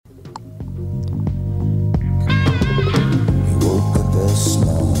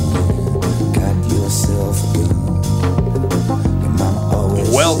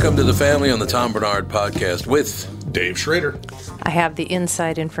to the family on the Tom Bernard Podcast with Dave Schrader. I have the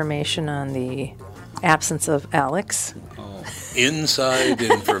inside information on the absence of Alex. Inside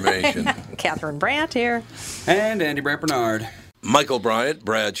Information. Catherine Brandt here. And Andy Brandt Bernard. Michael Bryant,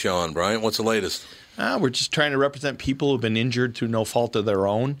 Brad Sean Bryant. What's the latest? We're just trying to represent people who've been injured through no fault of their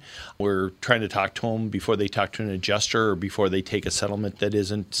own. We're trying to talk to them before they talk to an adjuster or before they take a settlement that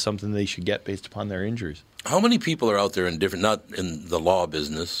isn't something they should get based upon their injuries. How many people are out there in different, not in the law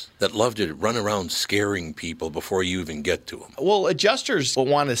business, that love to run around scaring people before you even get to them? Well, adjusters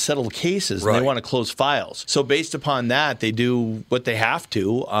want to settle cases and Right. they want to close files. So based upon that, they do what they have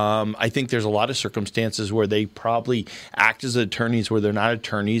to. I think there's a lot of circumstances where they probably act as attorneys where they're not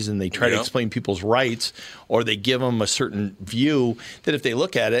attorneys and they try to explain people's rights or they give them a certain view that if they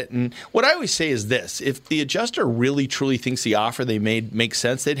look at it. And what I always say is this, if the adjuster really truly thinks the offer they made makes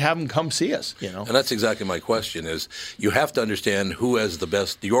sense, they'd have them come see us. And that's exactly my question is you have to understand who has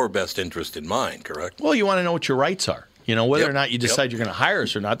your best interest in mind, correct? Well, you want to know what your rights are. Whether or not you decide you're going to hire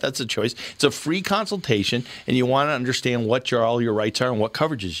us or not, that's a choice. It's a free consultation, and you want to understand what all your rights are and what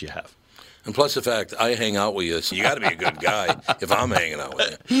coverages you have. And plus the fact I hang out with you, so you got to be a good guy if I'm hanging out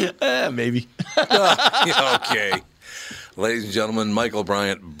with you. Maybe. Okay. Ladies and gentlemen, Michael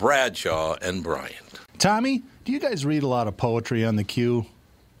Bryant, Bradshaw, and Bryant. Tommy, do you guys read a lot of poetry on the queue?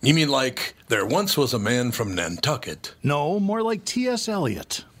 You mean like, there once was a man from Nantucket? No, more like T.S.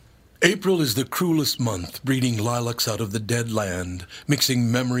 Eliot. April is the cruelest month, breeding lilacs out of the dead land,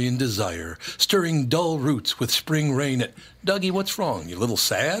 mixing memory and desire, stirring dull roots with spring rain. Dougie, what's wrong? You a little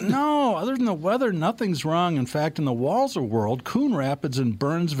sad? No, other than the weather, nothing's wrong. In fact, in the Walser world, Coon Rapids and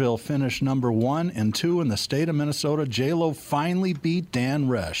Burnsville finished number 1 and 2 in the state of Minnesota. J-Lo finally beat Dan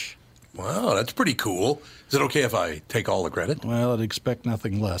Resch. Wow, that's pretty cool. Is it okay if I take all the credit? Well, I'd expect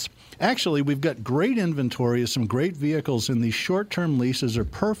nothing less. Actually, we've got great inventory of some great vehicles, and these short-term leases are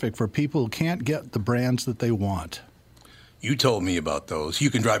perfect for people who can't get the brands that they want. You told me about those. You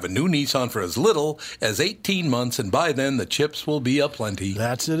can drive a new Nissan for as little as 18 months, and by then the chips will be aplenty.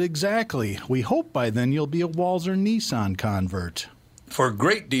 That's it exactly. We hope by then you'll be a Walser Nissan convert. For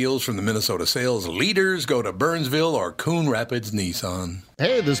great deals from the Minnesota sales leaders, go to Burnsville or Coon Rapids Nissan.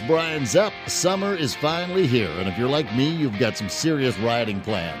 Hey, this is Brian Zepp. Summer is finally here, and if you're like me, you've got some serious riding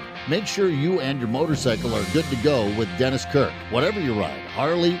planned. Make sure you and your motorcycle are good to go with Dennis Kirk. Whatever you ride,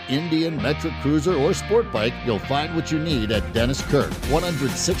 Harley, Indian, Metric Cruiser, or Sport Bike, you'll find what you need at Dennis Kirk.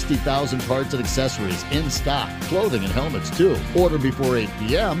 160,000 parts and accessories in stock, clothing and helmets too. Order before 8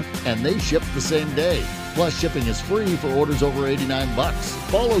 p.m. and they ship the same day. Plus, shipping is free for orders over $89.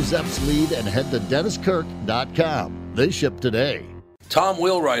 Follow Zepp's lead and head to DennisKirk.com. They ship today. Tom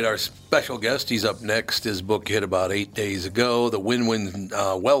Wheelwright, our special guest, he's up next. His book hit about 8 days ago, The Win-Win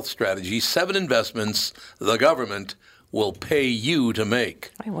Wealth Strategy, 7 investments the government will pay you to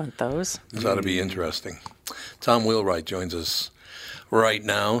make. I want those. This ought to be interesting. Tom Wheelwright joins us right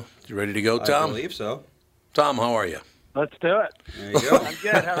now. You ready to go, Tom? I believe so. Tom, how are you? Let's do it. There you go. I'm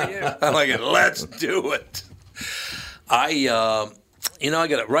good. How are you? I like it. Let's do it. I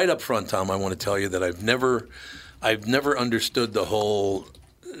got it right up front, Tom. I want to tell you that I've never understood the whole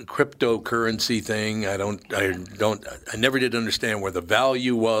cryptocurrency thing. I never did understand where the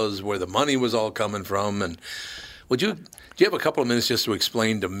value was, where the money was all coming from. And do you have a couple of minutes just to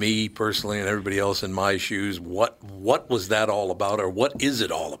explain to me personally and everybody else in my shoes what was that all about, or what is it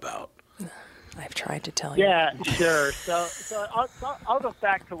all about? I've tried to tell you. Yeah, sure. So I'll go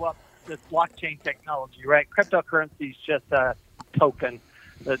back to what this blockchain technology, right? Cryptocurrency is just a token.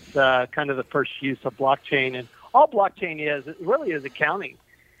 That's kind of the first use of blockchain, and all blockchain is really is accounting.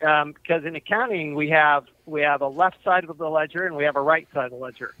 Because in accounting we have a left side of the ledger and we have a right side of the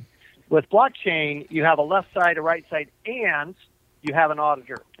ledger. With blockchain, you have a left side, a right side, and you have an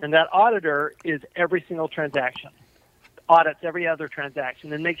auditor, and that auditor is every single transaction, audits every other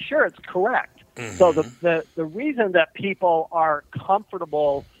transaction, and makes sure it's correct. Mm-hmm. So the reason that people are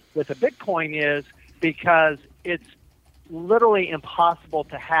comfortable with a Bitcoin is because it's literally impossible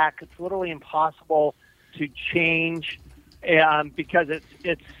to hack. It's literally impossible to change, because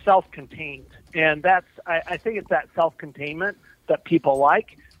it's self-contained, and I think it's that self-containment that people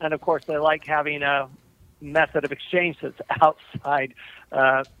like, and of course they like having a method of exchange that's outside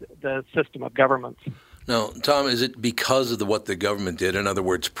the system of governments. Now, Tom, is it because of what the government did? In other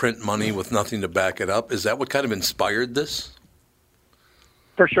words, print money with nothing to back it up? Is that what kind of inspired this?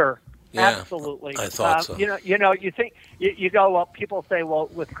 For sure. Yeah, absolutely. I thought so. You think you go, well, people say, well,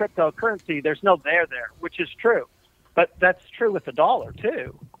 with cryptocurrency, there's no there, which is true. But that's true with the dollar,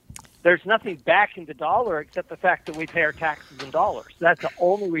 too. there's nothing backing the dollar except the fact that we pay our taxes in dollars. That's the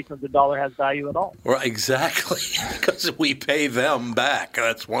only reason the dollar has value at all. Right, exactly, because we pay them back.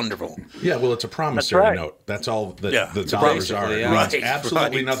 That's wonderful. Yeah, well, it's a promissory right. note. That's all that Yeah, the dollars are. basically, It yeah. means Right,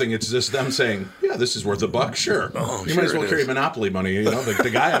 absolutely right. nothing. It's just them saying, yeah, this is worth $1. Sure. Oh, you might as sure well it carry is. Monopoly money. You know, the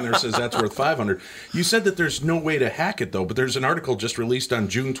guy on there says that's worth $500. You said that there's no way to hack it, though, but there's an article just released on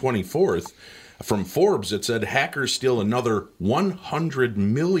June 24th from Forbes. It said hackers steal another $100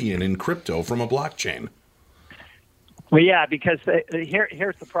 million in crypto from a blockchain. Well, yeah, because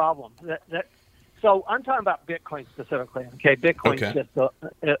here's the problem. So I'm talking about Bitcoin specifically. Okay, Bitcoin's Okay. just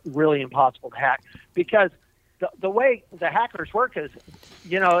really impossible to hack because the way the hackers work is,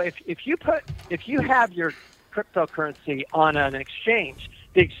 if you have your cryptocurrency on an exchange,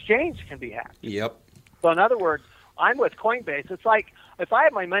 the exchange can be hacked. Yep. So in other words, I'm with Coinbase. It's like if I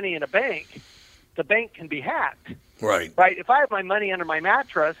have my money in a bank, the bank can be hacked. Right. Right? If I have my money under my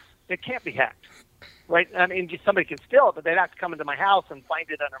mattress, it can't be hacked. Right? I mean, somebody can steal it, but they'd have to come into my house and find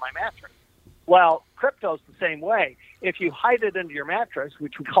it under my mattress. Well, crypto's the same way. If you hide it under your mattress,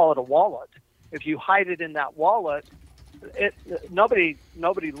 which we call it a wallet, if you hide it in that wallet, nobody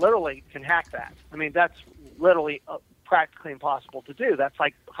literally can hack that. I mean, that's literally practically impossible to do. That's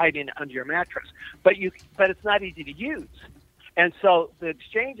like hiding it under your mattress. But it's not easy to use. And so the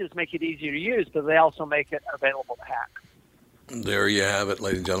exchanges make it easier to use, but they also make it available to hack. There you have it,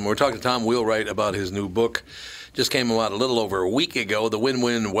 ladies and gentlemen. We're talking to Tom Wheelwright about his new book. Just came out a little over a week ago, The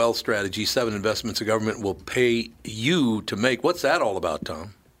Win-Win Wealth Strategy, 7 Investments the Government Will Pay You to Make. What's that all about,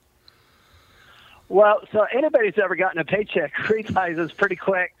 Tom? Well, so anybody who's ever gotten a paycheck realizes pretty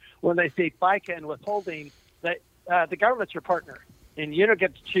quick when they see FICA and withholding that the government's your partner. And you don't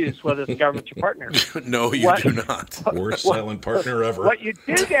get to choose whether the government's your partner. No, you do not. Worst silent partner ever. What you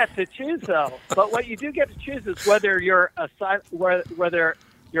do get to choose, though, is whether you're a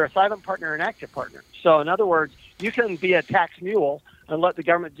silent partner or an active partner. So, in other words, you can be a tax mule and let the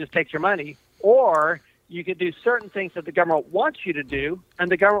government just take your money, or you can do certain things that the government wants you to do, and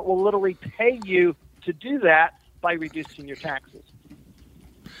the government will literally pay you to do that by reducing your taxes.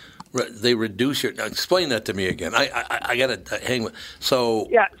 They reduce your. Now explain that to me again. I got to hang with. So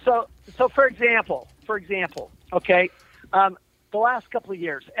Yeah. So for example, okay, the last couple of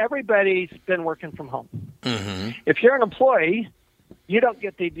years, everybody's been working from home. Mm-hmm. If you're an employee, you don't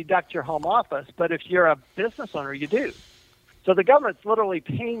get to deduct your home office, but if you're a business owner, you do. So the government's literally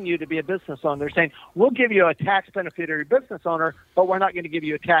paying you to be a business owner. They're saying, we'll give you a tax benefit if you're a business owner, but we're not going to give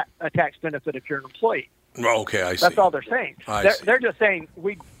you a tax benefit if you're an employee. Okay, I see. That's all they're saying. See. They're just saying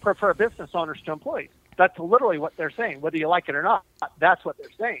we prefer business owners to employees. That's literally what they're saying. Whether you like it or not, that's what they're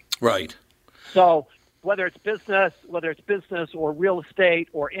saying. Right. So whether it's business or real estate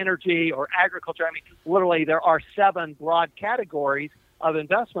or energy or agriculture, I mean, literally there are 7 broad categories of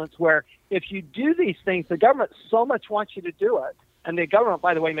investments where if you do these things, the government so much wants you to do it. And the government,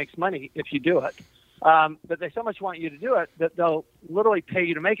 by the way, makes money if you do it. But they so much want you to do it that they'll literally pay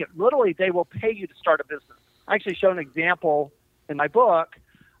you to make it. Literally, they will pay you to start a business. I actually show an example in my book,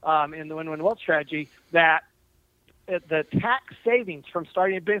 in the Win-Win Wealth Strategy, that the tax savings from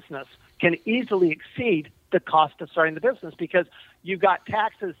starting a business can easily exceed the cost of starting the business because you've got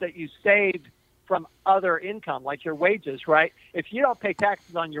taxes that you saved from other income, like your wages, right? If you don't pay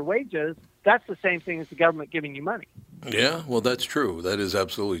taxes on your wages, that's the same thing as the government giving you money. Yeah, well, that's true. That is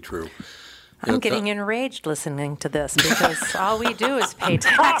absolutely true. I'm getting enraged listening to this because all we do is pay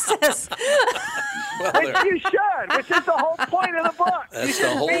taxes. Well, Which you should, which is the whole point of the book. that's the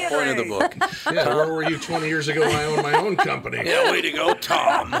whole point of the book. Yeah, where were you 20 years ago when I owned my own company? Yeah, way to go,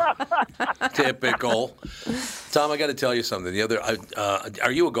 Tom. Typical. Tom, I got to tell you something.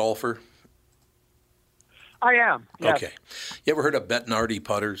 Are you a golfer? I am. Yes. Okay. You ever heard of Bettinardi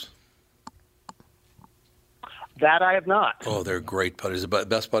putters? That I have not. Oh, they're great putters. The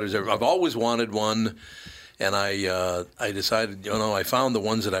best putters ever. I've always wanted one, and I decided, I found the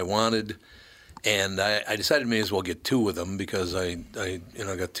ones that I wanted, and I decided may as well get 2 of them because I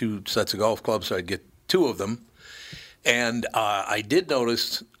got 2 sets of golf clubs, so I'd get 2 of them. And I did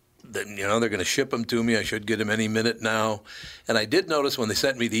notice that, they're going to ship them to me. I should get them any minute now. And I did notice when they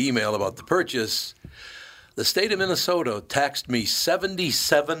sent me the email about the purchase, the state of Minnesota taxed me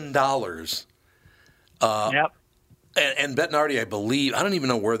 $77. Yep. And Bettinardi, I believe, I don't even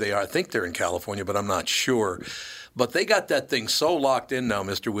know where they are. I think they're in California, but I'm not sure. But they got that thing so locked in now,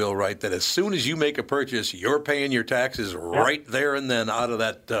 Mr. Wheelwright, that as soon as you make a purchase, you're paying your taxes right there and then out of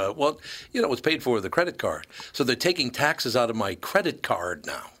that. It's paid for with a credit card. So they're taking taxes out of my credit card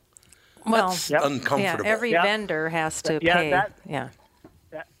now. Well, That's uncomfortable. yeah, every vendor has to pay.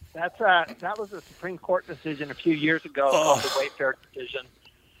 That was a Supreme Court decision a few years ago called the Wayfair decision.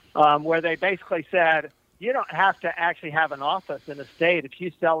 where they basically said, you don't have to actually have an office in a state. If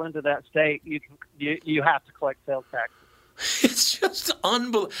you sell into that state, you have to collect sales tax. It's just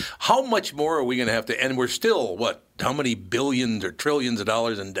unbelievable. How much more are we going to have to? And we're still, how many billions or trillions of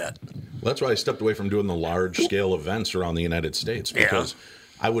dollars in debt? Well, that's why I stepped away from doing the large-scale events around the United States, because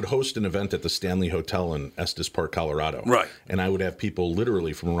I would host an event at the Stanley Hotel in Estes Park, Colorado. Right. And I would have people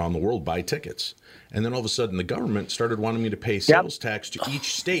literally from around the world buy tickets. And then all of a sudden, the government started wanting me to pay sales tax to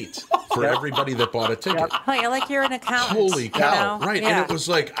each state for everybody that bought a ticket. Oh, yeah, like you're an accountant. Holy cow! You know? Right, Yeah. and it was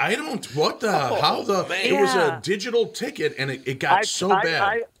like, It was a digital ticket, and it got so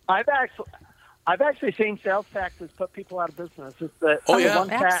bad. I've actually seen sales taxes put people out of business. It's the one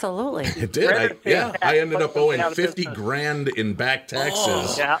tax. Absolutely. It did. I ended up owing $50,000 in back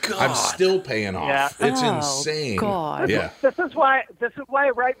taxes. I'm still paying off. It's insane. God. Yeah. This is why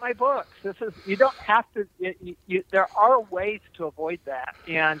I write my books. You don't have to. There are ways to avoid that,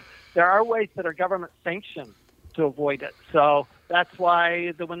 and there are ways that are government sanctioned to avoid it. So that's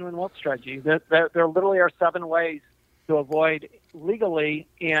why the win-win wealth strategy. There literally are 7 ways to avoid legally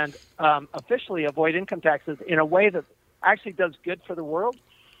and officially avoid income taxes in a way that actually does good for the world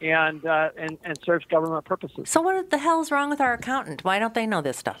and serves government purposes. So what the hell's wrong with our accountant? Why don't they know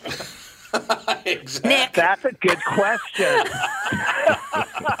this stuff? Exactly. Nick. That's a good question.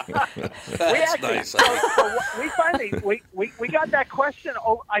 We got that question.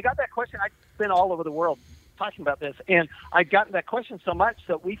 I got that question. I've been all over the world talking about this, and I got that question so much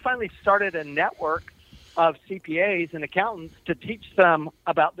that we finally started a network of CPAs and accountants to teach them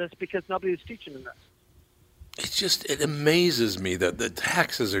about this because nobody was teaching them this. It amazes me that the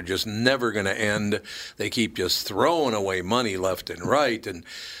taxes are just never going to end. They keep just throwing away money left and right. And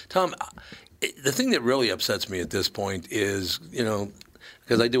Tom, the thing that really upsets me at this point is,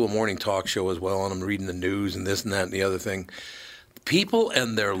 because I do a morning talk show as well, and I'm reading the news and this and that and the other thing. People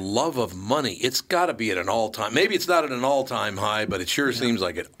and their love of money, it's got to be at an all-time. Maybe it's not at an all-time high, but it sure seems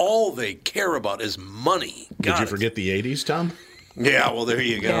like it. All they care about is money. Did you forget the 80s, Tom? Yeah, well, there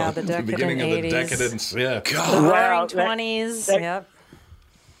you go. Yeah, the decadent beginning 80s. of the decadence. Yeah. The roaring 20s. Yep.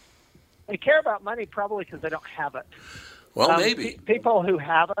 They care about money probably because they don't have it. Well, maybe. People who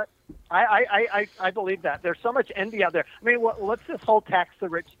have it, I believe that. There's so much envy out there. I mean, what's this whole tax the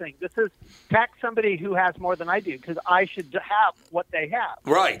rich thing? This is tax somebody who has more than I do because I should have what they have.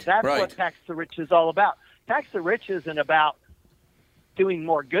 Right. That's what tax the rich is all about. Tax the rich isn't about doing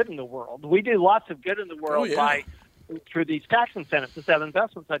more good in the world. We do lots of good in the world through these tax incentives, the 7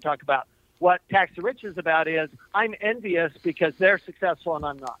 investments I talk about. What tax the rich is about is I'm envious because they're successful and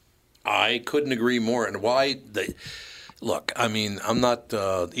I'm not. I couldn't agree more. And why they... Look, I mean, I'm not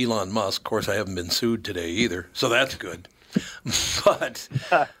Elon Musk. Of course, I haven't been sued today either, so that's good. But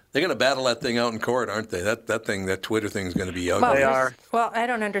they're going to battle that thing out in court, aren't they? That Twitter thing is going to be ugly. Well, they are. Well, I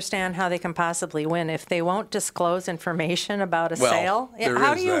don't understand how they can possibly win if they won't disclose information about a sale.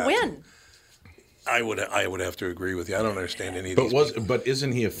 How do you win? I would have to agree with you. I don't understand any of these. But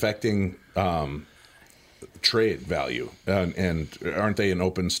isn't he affecting trade value, and aren't they an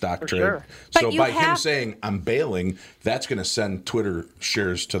open stock trade? Sure. So by him saying I'm bailing, that's going to send Twitter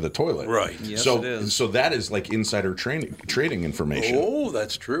shares to the toilet, right? Yes, so it is. So that is like insider trading information. Oh,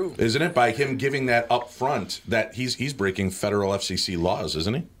 that's true, isn't it? By him giving that up front, that he's breaking federal FCC laws,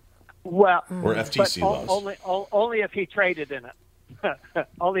 isn't he? Well, or FTC laws. Only if he traded in it.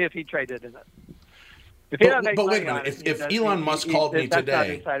 Only if he traded in it. If he doesn't make but wait a money minute. on it, If Elon Musk called me that's not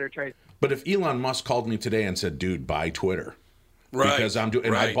today, insider trade. but if Elon Musk called me today and said, "Dude, buy Twitter," right? Because I'm doing,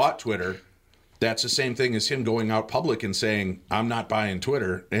 and I bought Twitter. That's the same thing as him going out public and saying, "I'm not buying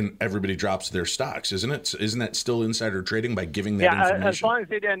Twitter," and everybody drops their stocks, isn't it? Isn't that still insider trading by giving that information? As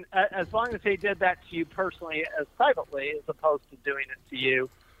long as he did that to you personally, as privately, as opposed to doing it to you,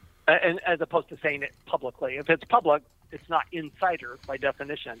 and as opposed to saying it publicly. If it's public, it's not insider by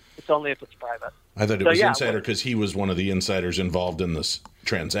definition. It's only if it's private. I thought it was insider because he was one of the insiders involved in this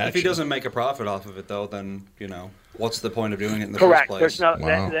transaction. If he doesn't make a profit off of it, though, then what's the point of doing it in the Correct. first place?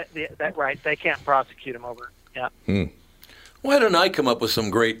 There's no right. They can't prosecute him over it. Yeah. Why don't I come up with some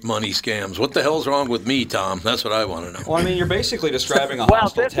great money scams? What the hell's wrong with me, Tom? That's what I want to know. Well, I mean, you're basically describing a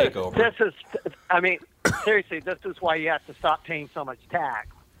hostile takeover. Seriously, this is why you have to stop paying so much tax.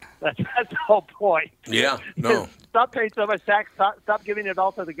 That's the whole point. Yeah, no. Stop paying so much tax. Stop giving it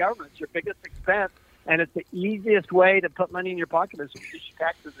all to the government. It's your biggest expense, and it's the easiest way to put money in your pocket is to reduce your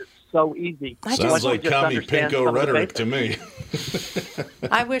taxes. It's so easy. Sounds like commie pinko rhetoric to me.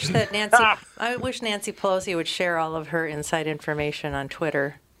 I wish that Nancy Pelosi would share all of her inside information on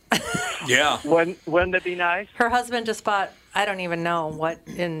Twitter. Yeah. Wouldn't it be nice? Her husband just bought, I don't even know what,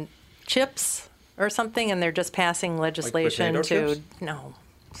 in chips or something, and they're just passing legislation potato chips? No.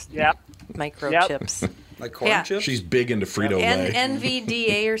 Yep. Microchips. Like corn Yeah. chips? She's big into Frito-Lay.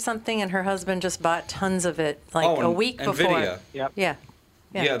 NVDA or something, and her husband just bought tons of it a week before. NVIDIA. Yep. Yeah.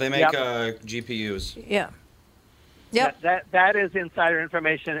 Yeah, they make Yep. GPUs. Yeah. Yep. That is insider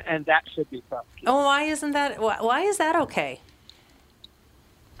information, and that should be prosecuted. Oh, why isn't that? Why is that okay?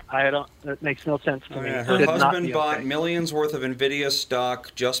 That makes no sense to me. Yeah, It her should not husband be bought okay. millions worth of NVIDIA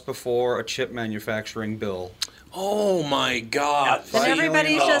stock just before a chip manufacturing bill. Oh my God! And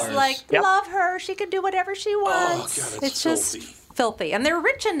everybody's just $5 like, Yep. love her. She can do whatever she wants. God, it's it's just filthy. And they're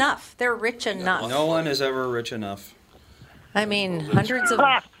rich enough. They're rich enough. No one is ever rich enough. I mean, hundreds of,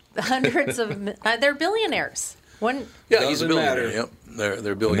 they're billionaires. One, Yeah, he's a Doesn't billionaire. matter. Yep,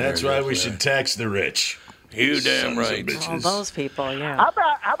 they're And billionaires. that's why we Yeah. should tax the rich. You damn Sons of right. bitches. all those people, yeah.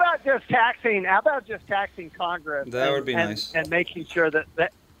 How about just taxing? How about just taxing Congress? That would be nice. And making sure that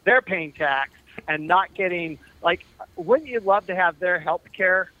they're paying tax and not getting like. Wouldn't you love to have their health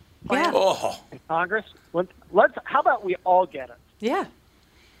care plan Yeah. Oh, in Congress? How about we all get it? Yeah.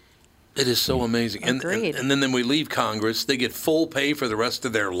 it is so amazing. And Agreed. then we leave Congress, they get full pay for the rest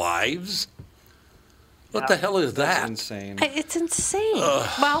of their lives. What the hell is That's that? insane. It's insane.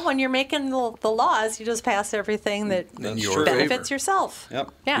 Well, when you're making the laws, you just pass everything that In That's your true. benefits favor. yourself.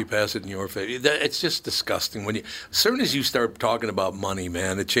 Yep. Yeah. You pass it in your favor. It's just disgusting. As soon as you start talking about money,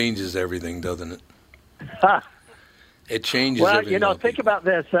 man, it changes everything, doesn't it? It changes Well, everything. on think people. about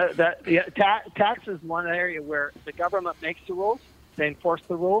this. Tax is one area where the government makes the rules, they enforce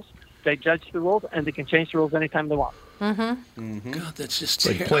the rules, they judge the rules, and they can change the rules anytime they want. God, that's just It's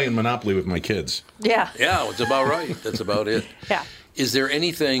like terrible. playing Monopoly with my kids. Yeah. Yeah, it's about right. That's about it. Yeah. Is there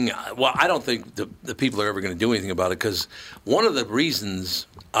anything? Well, I don't think the people are ever going to do anything about it because one of the reasons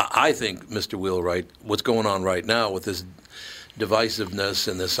I think, Mr. Wheelwright, what's going on right now with this divisiveness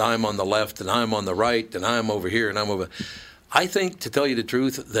and this I'm on the left and I'm on the right and I'm over here and I'm over. I think, to tell you the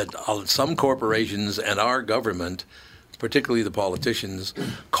truth, that some corporations and our government, particularly the politicians,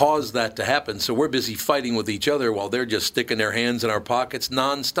 cause that to happen. So we're busy fighting with each other while they're just sticking their hands in our pockets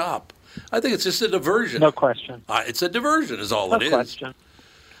nonstop. I think it's just a diversion. No question. It's a diversion, is all No it is. question.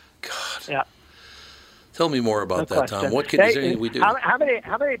 God, Yeah. tell me more about No that, question. Tom. What can is there anything we do?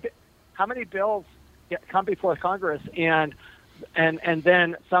 How many bills come before Congress and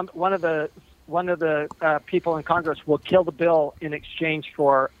then one of the people in Congress will kill the bill in exchange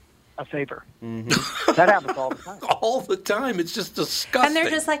for a favor. Mm-hmm. That happens all the time. All the time. It's just disgusting. And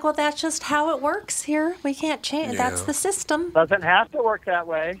they're just like, well, that's just how it works here. We can't change. That's Yeah. the system. Doesn't have to work that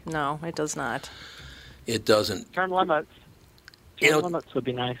way. No, it does not. It doesn't. Term limits. Term limits would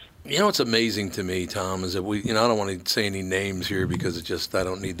be nice. You know what's amazing to me, Tom, is that I don't want to say any names here because it's just I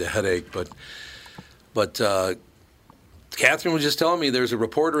don't need the headache, but Catherine was just telling me there's a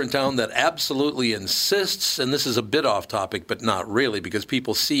reporter in town that absolutely insists, and this is a bit off topic, but not really, because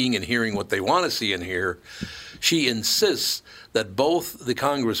people seeing and hearing what they want to see and hear, she insists that both the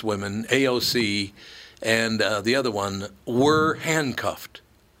congresswomen, AOC and the other one, were handcuffed.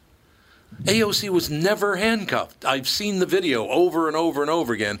 AOC was never handcuffed. I've seen the video over and over and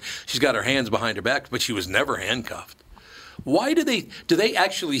over again. She's got her hands behind her back, but she was never handcuffed. Why do they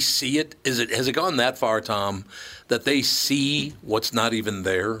actually see it? Has it gone that far, Tom, that they see what's not even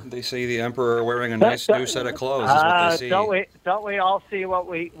there? They see the emperor wearing a nice new set of clothes. Is what they see. Don't we all see what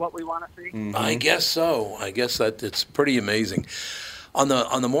we want to see? Mm-hmm. I guess so. I guess that it's pretty amazing. On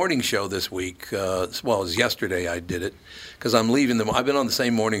the morning show this week, it was yesterday I did it because I'm leaving them. I've been on the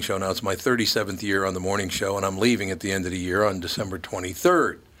same morning show now. It's my 37th year on the morning show, and I'm leaving at the end of the year on December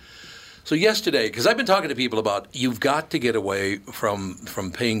 23rd. So yesterday, because I've been talking to people about you've got to get away from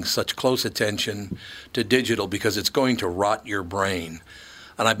paying such close attention to digital because it's going to rot your brain.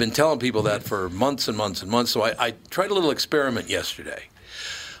 And I've been telling people that for months and months and months. So I tried a little experiment yesterday.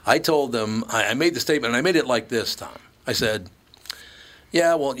 I told them, I made the statement, and I made it like this, Tom. I said,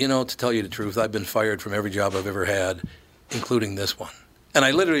 yeah, well, to tell you the truth, I've been fired from every job I've ever had, including this one. And I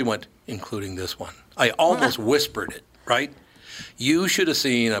literally went, including this one. I almost whispered it, right? You should have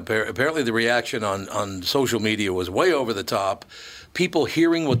seen, apparently the reaction on social media was way over the top. People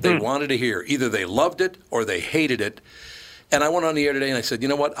hearing what they wanted to hear. Either they loved it or they hated it. And I went on the air today and I said, you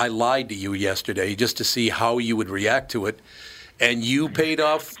know what? I lied to you yesterday just to see how you would react to it. And you paid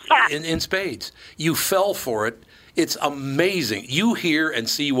off in spades. You fell for it. It's amazing. You hear and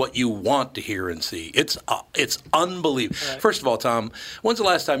see what you want to hear and see. It's unbelievable. Right. First of all, Tom, when's the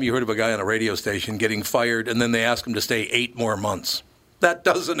last time you heard of a guy on a radio station getting fired and then they ask him to stay 8 more months? That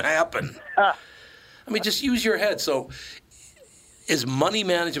doesn't happen. I mean, just use your head. So is money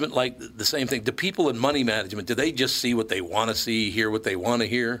management like the same thing? Do people in money management, do they just see what they want to see, hear what they want to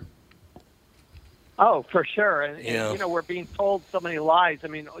hear? Oh, for sure. And, Yeah. we're being told so many lies. I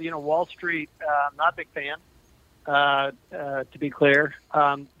mean, Wall Street, not a big fan, to be clear.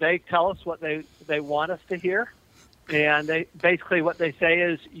 They tell us what they want us to hear. And basically what they say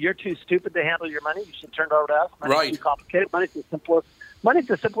is, you're too stupid to handle your money. You should turn it over to us. Money's Right. too complicated. Money's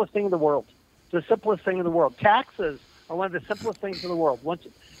the simplest thing in the world. The simplest thing in the world. Taxes are one of the simplest things in the world.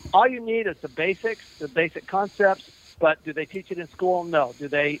 All you need is the basics, the basic concepts. But do they teach it in school? No. Do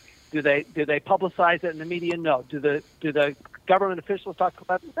they publicize it in the media? No. Do the government officials talk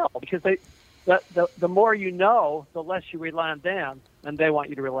about it? No. Because the more you know, the less you rely on them, and they want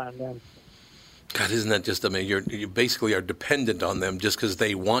you to rely on them. God, isn't that just, you basically are dependent on them just because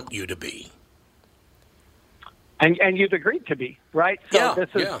they want you to be. And you've agreed to be, right? So Yeah, this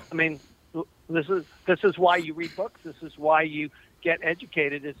is, yeah. This is why you read books. This is why you get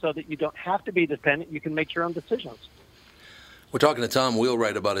educated, is so that you don't have to be dependent. You can make your own decisions. We're talking to Tom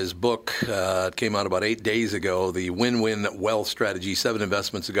Wheelwright about his book. It came out about 8 days ago, The Win-Win Wealth Strategy, 7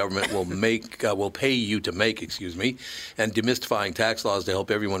 Investments the Government will pay you to make, and demystifying tax laws to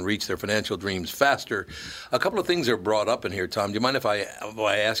help everyone reach their financial dreams faster. A couple of things are brought up in here, Tom. Do you mind if I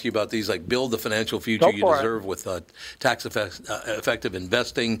ask you about these, like build the financial future you deserve with tax-effective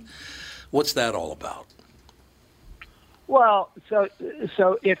investing? What's that all about? Well, so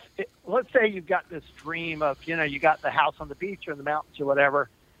if let's say you've got this dream of, you got the house on the beach or in the mountains or whatever,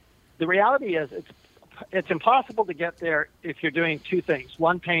 the reality is it's impossible to get there if you're doing two things: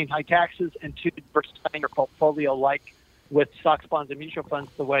 one, paying high taxes, and two, diversifying your portfolio, like with stocks, bonds, and mutual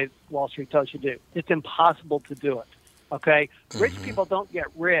funds, the way Wall Street tells you to do. It's impossible to do it. Okay, Rich people don't get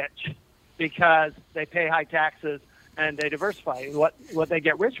rich because they pay high taxes and they diversify. What they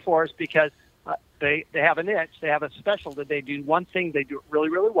get rich for is because they have a niche, they have a special that they do one thing, they do it really,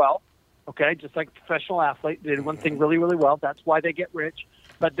 really well. Okay, just like a professional athlete, they do one thing really, really well. That's why they get rich.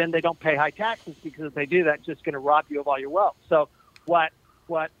 But then they don't pay high taxes, because if they do that, it's just going to rob you of all your wealth. So what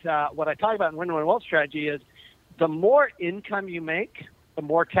I talk about in Win-Win Wealth Strategy is the more income you make, the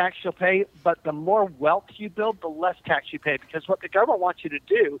more tax you'll pay, but the more wealth you build, the less tax you pay. Because what the government wants you to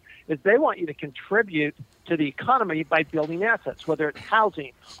do is they want you to contribute to the economy by building assets, whether it's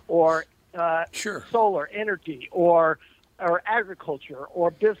housing or solar energy or agriculture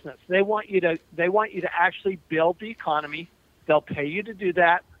or business. They want you to actually build the economy. They'll pay you to do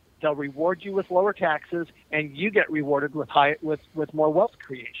that. They'll reward you with lower taxes, and you get rewarded with more wealth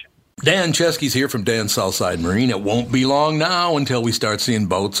creation. Dan Chesky's here from Dan Southside Marine. It won't be long now until we start seeing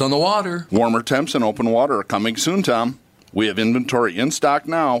boats on the water. Warmer temps and open water are coming soon, Tom. We have inventory in stock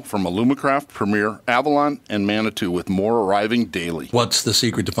now from Alumacraft, Premier, Avalon, and Manitou, with more arriving daily. What's the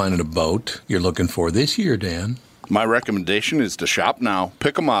secret to finding a boat you're looking for this year, Dan? My recommendation is to shop now,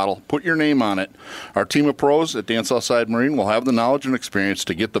 pick a model, put your name on it. Our team of pros at Dan Southside Marine will have the knowledge and experience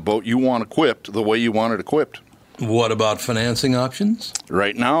to get the boat you want equipped the way you want it equipped. What about financing options?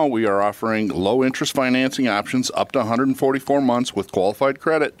 Right now, we are offering low-interest financing options up to 144 months with qualified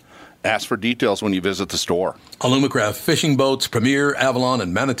credit. Ask for details when you visit the store. Alumacraft fishing boats, Premier, Avalon,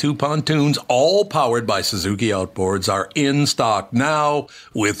 and Manitou pontoons, all powered by Suzuki Outboards, are in stock now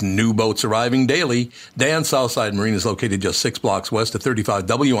with new boats arriving daily. Dan Southside Marine is located just 6 blocks west of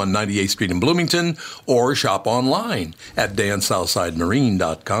 35W on 98th Street in Bloomington, or shop online at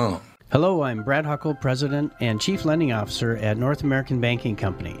dansouthsidemarine.com. Hello, I'm Brad Huckle, President and Chief Lending Officer at North American Banking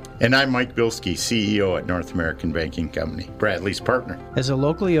Company. And I'm Mike Bilski, CEO at North American Banking Company, Bradley's partner. As a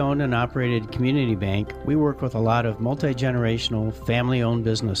locally owned and operated community bank, we work with a lot of multi-generational, family-owned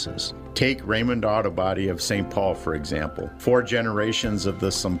businesses. Take Raymond Auto Body of St. Paul, for example. 4 generations of the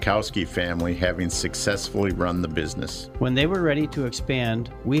Sumkowski family having successfully run the business. When they were ready to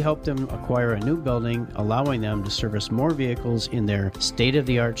expand, we helped them acquire a new building, allowing them to service more vehicles in their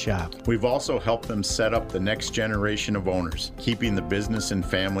state-of-the-art shop. We've also helped them set up the next generation of owners, keeping the business and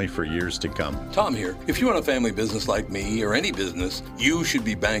family for years to come. Tom here. If you run a family business like me or any business, you should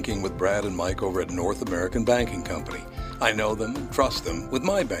be banking with Brad and Mike over at North American Banking Company. I know them and trust them with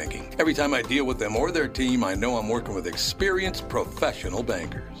my banking. Every time I deal with them or their team, I know I'm working with experienced professional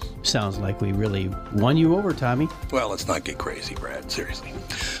bankers. Sounds like we really won you over, Tommy. Well, let's not get crazy, Brad. Seriously.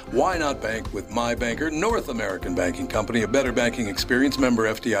 Why not bank with my banker, North American Banking Company, a better banking experience,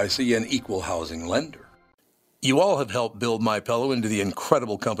 member FDIC, and equal housing lender? You all have helped build MyPillow into the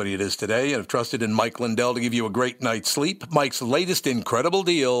incredible company it is today, and have trusted in Mike Lindell to give you a great night's sleep. Mike's latest incredible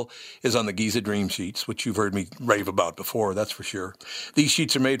deal is on the Giza Dream Sheets, which you've heard me rave about before, that's for sure. These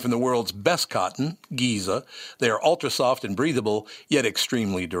sheets are made from the world's best cotton, Giza. They are ultra soft and breathable, yet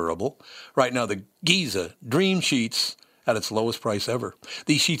extremely durable. Right now, the Giza Dream Sheets at its lowest price ever.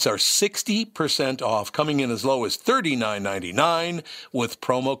 These sheets are 60% off, coming in as low as $39.99 with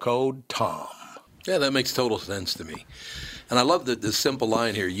promo code TOM. Yeah, that makes total sense to me. And I love the simple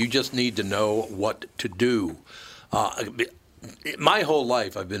line here. You just need to know what to do. My whole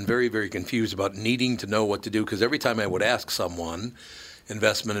life, I've been very, very confused about needing to know what to do because every time I would ask someone,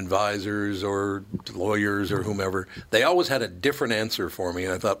 investment advisors or lawyers or whomever, they always had a different answer for me.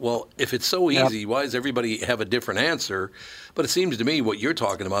 And I thought, well, if it's so easy, why does everybody have a different answer? But it seems to me what you're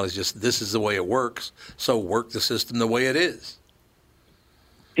talking about is just this is the way it works, so work the system the way it is.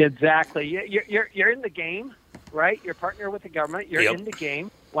 Exactly. You're in the game, right? You're partner with the government. You're in the game.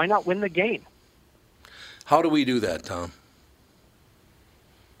 Why not win the game? How do we do that, Tom?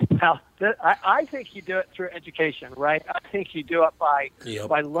 Well, I think you do it through education, right? I think you do it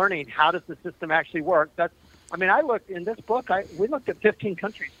by learning how does the system actually work. I looked in this book. We looked at 15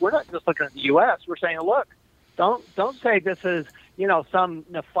 countries. We're not just looking at the U.S. We're saying, look, don't say this is some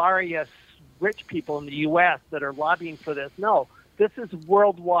nefarious rich people in the U.S. that are lobbying for this. No, this is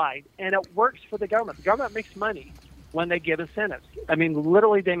worldwide, and it works for the government. The government makes money when they give incentives. I mean,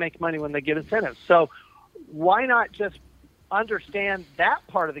 literally, they make money when they give incentives. So why not just understand that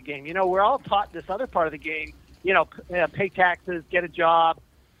part of the game? We're all taught this other part of the game, pay taxes, get a job,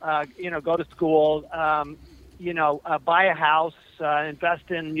 go to school, buy a house,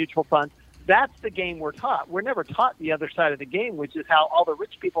 invest in mutual funds. That's the game we're taught. We're never taught the other side of the game, which is how all the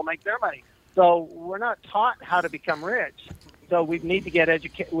rich people make their money. So we're not taught how to become rich. So we need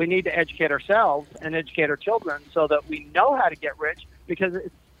to we need to educate ourselves and educate our children so that we know how to get rich, because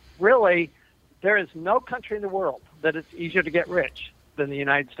it's really, there is no country in the world that it's easier to get rich than the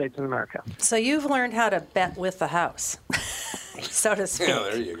United States of America. So you've learned how to bet with the house, so to speak. Yeah,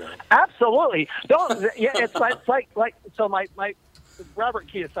 there you go. Absolutely. It's like so my Robert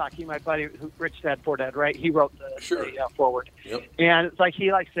Kiyosaki, my buddy, Rich Dad Poor Dad, right? He wrote the foreword. Yep. And it's like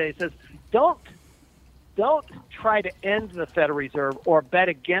he likes to say, he says, don't try to end the Federal Reserve or bet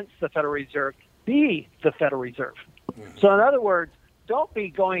against the Federal Reserve. Be the Federal Reserve. Mm-hmm. So in other words, don't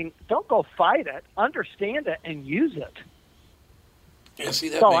go fight it, understand it, and use it. Yeah, see,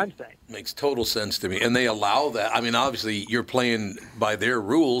 that makes total sense to me. And they allow that. I mean, obviously, you're playing by their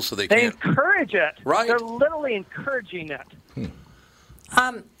rules, so they can't. They encourage it. Right. They're literally encouraging it.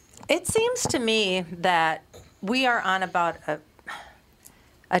 It seems to me that we are on about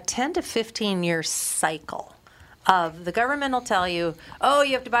a 10 to 15 year cycle of the government will tell you, oh,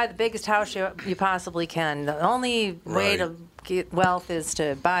 you have to buy the biggest house you possibly can. The only way to get wealth is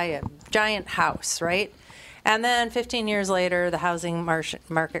to buy a giant house, right? And then 15 years later, the housing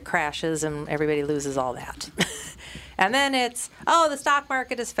market crashes and everybody loses all that. And then it's, the stock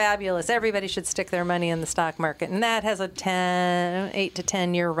market is fabulous. Everybody should stick their money in the stock market. And that has a 8 to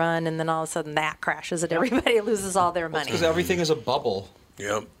 10 year run, and then all of a sudden that crashes and everybody loses all their money. Because everything is a bubble.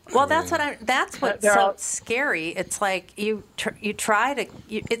 Yep. Well, that's what's so scary. It's like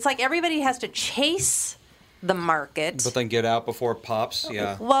it's like everybody has to chase the market, but then get out before it pops.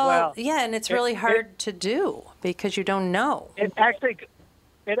 Yeah. Well, yeah, and it's really hard to do because you don't know. It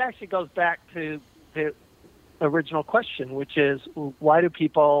actually goes back to the original question, which is why do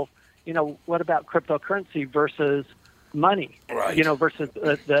people, what about cryptocurrency versus money, right? Versus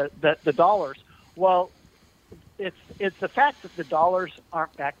the dollars? Well, it's the fact that the dollars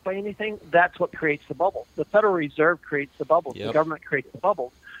aren't backed by anything. That's what creates the bubble. The Federal Reserve creates the bubbles. Yep. The government creates the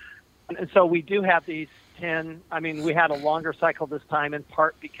bubbles. And so we do have these 10. I mean, we had a longer cycle this time in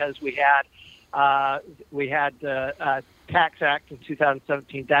part because we had the Tax Act in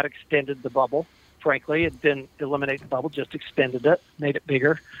 2017 that extended the bubble. Frankly, it didn't eliminate the bubble, just extended it, made it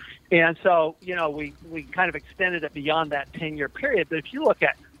bigger. And so, we kind of extended it beyond that 10-year period. But if you look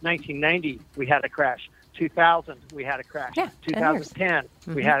at 1990, we had a crash. 2000, we had a crash. Yeah, 2010,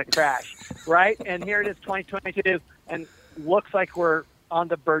 we had a crash, right? And here it is, 2022, and looks like we're on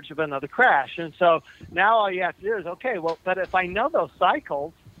the verge of another crash. And so now all you have to do is, but if I know those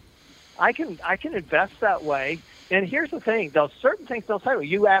cycles, I can invest that way. And here's the thing, those certain things don't cycle.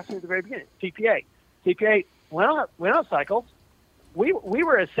 You asked me at the very beginning, CPA, we don't cycle. We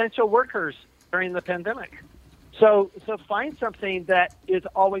were essential workers during the pandemic. So find something that is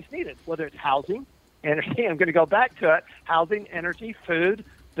always needed, whether it's housing, energy. I'm going to go back to it. Housing, energy, food,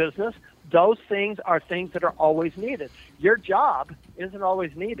 business. Those things are things that are always needed. Your job isn't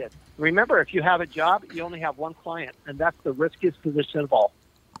always needed. Remember, if you have a job, you only have one client, and that's the riskiest position of all.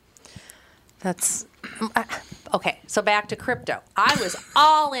 That's okay. So back to crypto. I was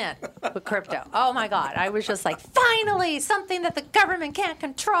all in with crypto. Oh my God. I was just like, finally, something that the government can't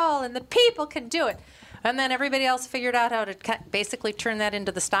control and the people can do it. And then everybody else figured out how to basically turn that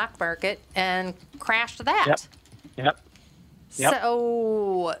into the stock market and crashed that. Yep.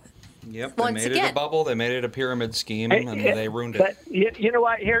 So Yep, Once they made again, it a bubble, they made it a pyramid scheme, and they ruined it. But you know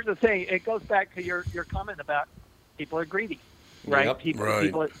what? Here's the thing. It goes back to your comment about people are greedy, right? Yep.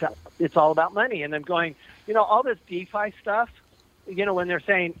 People, it's all about money. And I'm going, all this DeFi stuff, when they're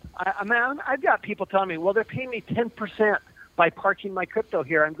saying, I've got people telling me, well, they're paying me 10% by parking my crypto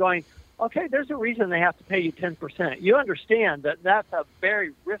here. I'm going, okay, there's a reason they have to pay you 10%. You understand that that's a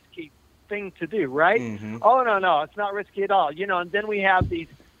very risky thing to do, right? Mm-hmm. Oh, no, it's not risky at all. And then we have these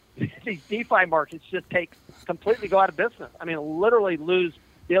DeFi markets just completely go out of business. I mean, literally lose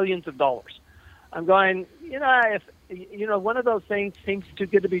billions of dollars. I'm going, if one of those things seems too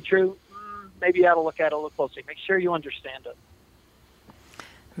good to be true, maybe you ought to look at it a little closely. Make sure you understand it.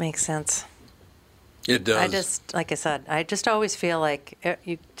 Makes sense. It does. Like I said, I just always feel like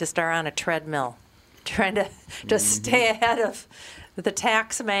you just are on a treadmill, trying to just stay ahead of the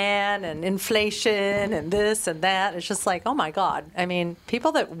tax man and inflation and this and that. It's just like, oh my God. I mean,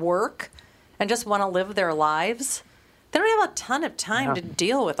 people that work and just want to live their lives, they don't have a ton of time to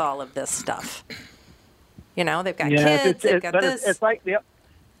deal with all of this stuff. They've got kids, they've got this. It's like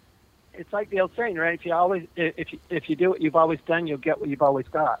the old saying, right? If you do what you've always done, you'll get what you've always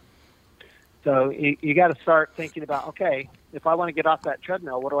got. So you got to start thinking about, okay, if I want to get off that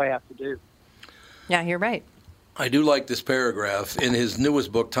treadmill, what do I have to do? Yeah, you're right. I do like this paragraph. In his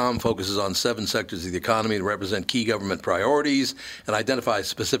newest book, Tom focuses on 7 sectors of the economy that represent key government priorities and identifies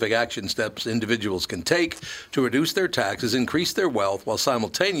specific action steps individuals can take to reduce their taxes, increase their wealth, while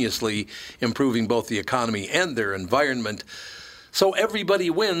simultaneously improving both the economy and their environment. So everybody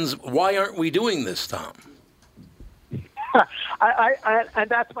wins. Why aren't we doing this, Tom? And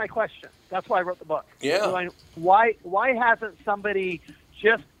that's my question. That's why I wrote the book. Yeah. Why hasn't somebody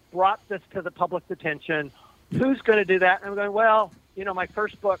just brought this to the public's attention? Who's going to do that? And I'm going, well, my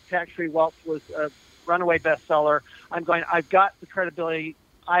first book, Tax-Free Wealth, was a runaway bestseller. I'm going, I've got the credibility.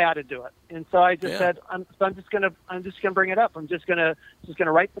 I ought to do it. And so I just said, I'm just going to bring it up. I'm just going to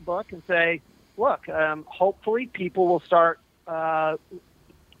write the book and say, look, hopefully people will start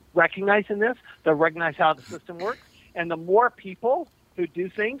recognizing this. They'll recognize how the system works. And the more people who do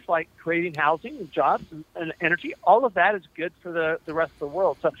things like creating housing and jobs and energy, all of that is good for the rest of the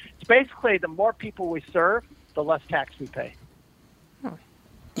world. So it's basically the more people we serve, the less tax we pay.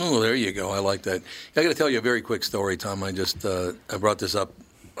 Oh, there you go. I like that. I got to tell you a very quick story, Tom. I just I brought this up,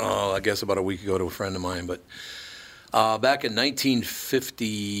 I guess about a week ago to a friend of mine. But back in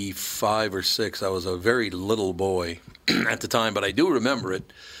 1955 or 6, I was a very little boy at the time, but I do remember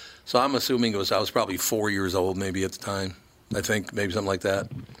it. So I'm assuming I was probably 4 years old maybe at the time. I think maybe something like that.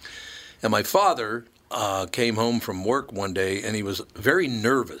 And my father came home from work one day, and he was very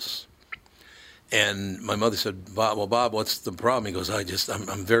nervous. And my mother said, Bob, what's the problem? He goes,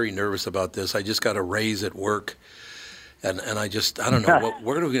 I'm very nervous about this. I just got a raise at work, and I don't know,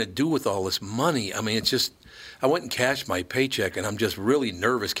 what are we going to do with all this money? I mean, it's just, I went and cashed my paycheck, and I'm just really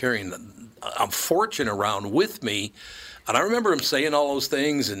nervous carrying a fortune around with me. And I remember him saying all those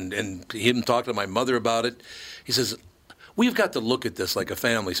things, and him talking to my mother about it. He says, we've got to look at this like a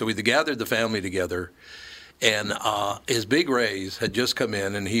family. So we gathered the family together, and his big raise had just come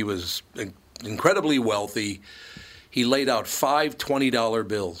in, and he was incredibly wealthy. He laid out 5 $20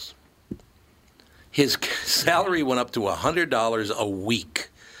 bills. His salary went up to $100 a week.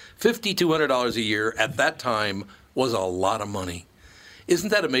 $5,200 a year at that time was a lot of money. Isn't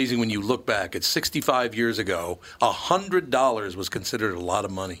that amazing when you look back at 65 years ago, $100 was considered a lot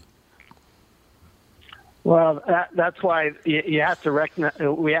of money? Well, that's why you have to recognize.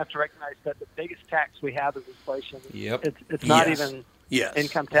 We have to recognize that the biggest tax we have is inflation. Yep. It's not even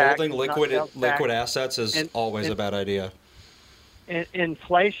income tax. Holding liquid assets is always a bad idea.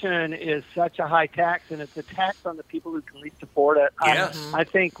 Inflation is such a high tax, and it's a tax on the people who can least afford it. Yes. I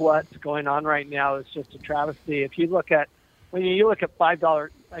think what's going on right now is just a travesty. If you look at $5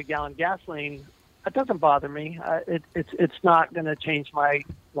 a gallon gasoline, that doesn't bother me. It's not going to change my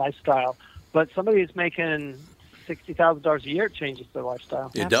lifestyle. But somebody who's making $60,000 a year, it changes their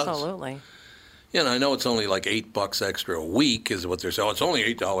lifestyle. It does. Absolutely. Yeah, and I know it's only like $8 extra a week is what they're saying. Oh, it's only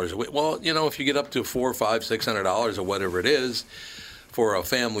 $8 a week. Well, if you get up to $400, $500, $600 or whatever it is for a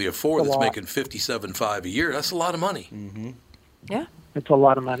family of 4 that's making $57,500 a year, that's a lot of money. Mm-hmm. Yeah, it's a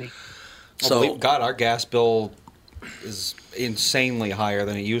lot of money. So, God, our gas bill is insanely higher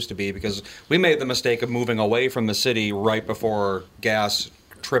than it used to be because we made the mistake of moving away from the city right before gas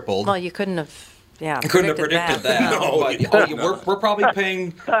tripled. Well, you couldn't have, predicted that. No, but we're probably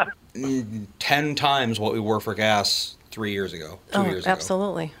paying 10 times what we were for gas 3 years ago, 2 years ago.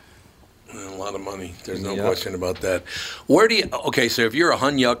 Absolutely. A lot of money. There's no question about that. Where do you? Okay, so if you're a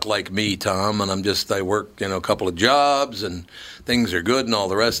hunyuck like me, Tom, and I work, a couple of jobs and things are good and all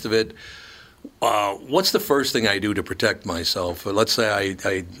the rest of it. What's the first thing I do to protect myself? Let's say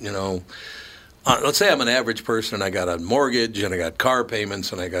let's say I'm an average person and I got a mortgage and I got car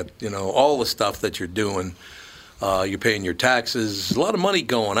payments and I got all the stuff that you're doing. You're paying your taxes. There's a lot of money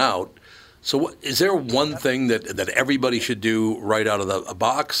going out. So is there one thing that everybody should do right out of the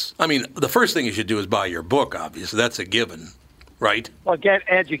box? I mean, the first thing you should do is buy your book, obviously. That's a given, right? Well, get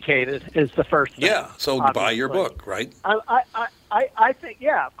educated is the first thing. Yeah, so obviously. Buy your book, right? I think,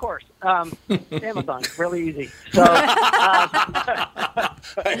 yeah, of course. Amazon, really easy. So I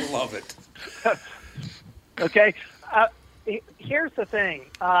love it. Okay. Here's the thing.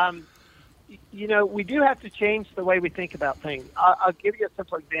 We do have to change the way we think about things. I'll give you a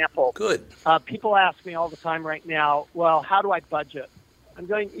simple example. Good. People ask me all the time right now, well, how do I budget? I'm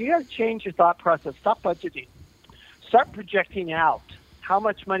going, you got to change your thought process. Stop budgeting. Start projecting out how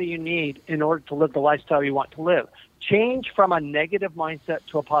much money you need in order to live the lifestyle you want to live. Change from a negative mindset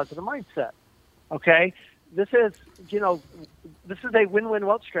to a positive mindset. Okay? This is a win-win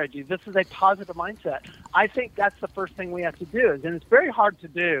wealth strategy. This is a positive mindset. I think that's the first thing we have to do. And it's very hard to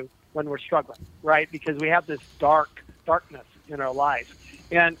do when we're struggling, right? Because we have this darkness in our life.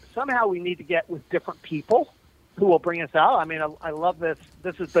 And somehow we need to get with different people who will bring us out. I mean, I love this.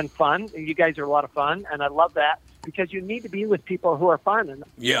 This has been fun. You guys are a lot of fun, and I love that because you need to be with people who are fun and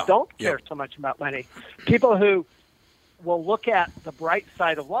don't care so much about money. People who will look at the bright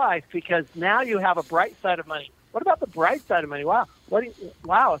side of life because now you have a bright side of money. What about the bright side of money? Wow.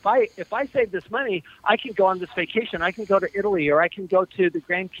 If I save this money, I can go on this vacation. I can go to Italy or I can go to the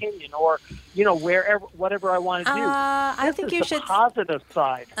Grand Canyon or, whatever I want to do. I think you should. Positive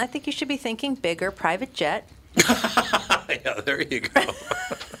side. I think you should be thinking bigger, private jet. Yeah, there you go.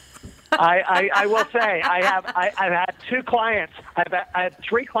 I will say I've had 2 clients. I had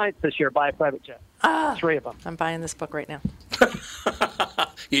 3 clients this year buy a private jet. 3 of them. I'm buying this book right now.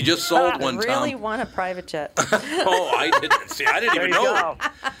 You just sold one, I Tom. really want a private jet. Oh, I didn't even know.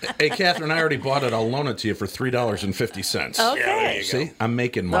 Hey, Catherine, I already bought it. I'll loan it to you for $3.50. Okay. Yeah, See, I'm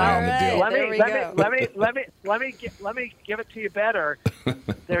making money on the deal. Let me give it to you better.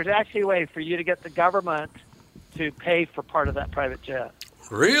 There's actually a way for you to get the government to pay for part of that private jet.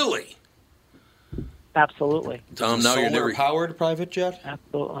 Really? Absolutely. Tom, now you're never powered private jet?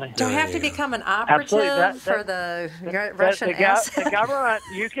 Absolutely. Do I have to become an operative for the Russian asset? The government,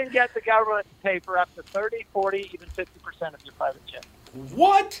 you can get the government to pay for up to 30, 40, even 50% of your private jet.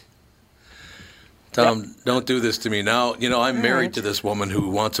 What? Tom, don't do this to me now. I'm married to this woman who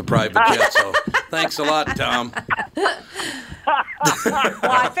wants a private jet, so thanks a lot, Tom.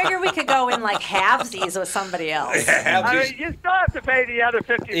 Well, I figured we could go in like halvesies with somebody else. You still have to pay the other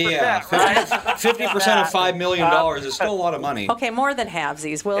 50%, right? 50% of $5 million is still a lot of money. Okay, more than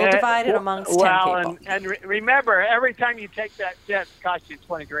halvesies. We'll divide it amongst 10 people. And remember, every time you take that jet, it costs you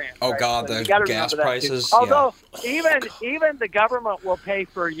 $20,000. Oh, right? God, so the gas prices. Although, even the government will pay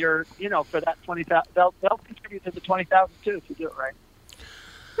for your, for that $20,000. They'll contribute to the $20,000 too if you do it right.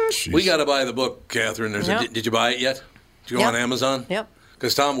 Jeez. We got to buy the book, Catherine. Did you buy it yet? Did you go on Amazon? Yep.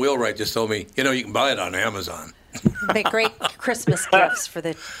 Because Tom Wheelwright just told me, you can buy it on Amazon. Make great Christmas gifts for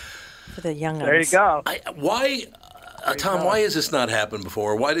the young ones. There you go. Tom, why has this not happened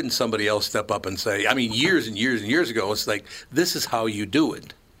before? Why didn't somebody else step up and say, I mean, years and years and years ago, it's like, this is how you do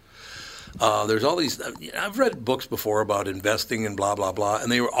it. There's all these, I've read books before about investing and blah, blah, blah,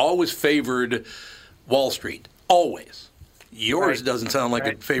 and they were always favored Wall Street. Always. Yours doesn't sound like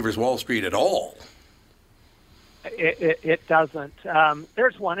it favors Wall Street at all. It doesn't.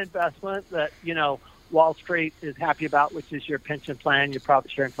 There's one investment that, Wall Street is happy about, which is your pension plan, your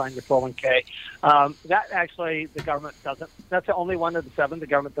profit sharing plan, your 401k. That actually the government doesn't. That's the only one of the 7 the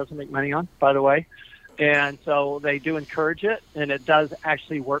government doesn't make money on, by the way. And so they do encourage it, and it does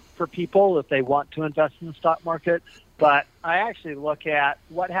actually work for people if they want to invest in the stock market. But I actually look at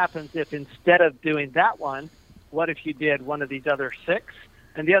what happens if instead of doing that one, what if you did one of these other 6,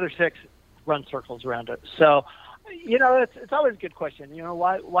 and the other 6 run circles around it. So, it's always a good question.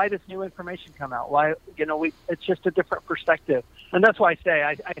 Why does new information come out? Why, it's just a different perspective. And that's why I say,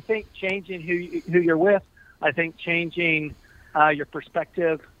 I think changing who you're with, I think changing your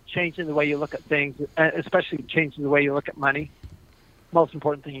perspective, changing the way you look at things, especially changing the way you look at money, most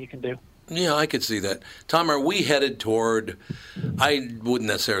important thing you can do. Yeah, I could see that. Tom, are we headed toward, I wouldn't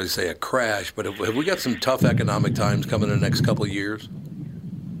necessarily say a crash, but have we got some tough economic times coming in the next couple of years?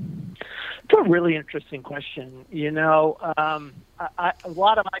 It's a really interesting question. A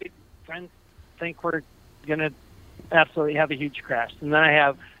lot of my friends think we're going to absolutely have a huge crash. And then I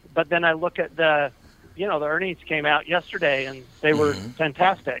have but then I look at the earnings came out yesterday and they were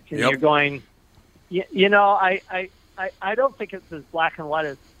fantastic. And you're going, I don't think it's as black and white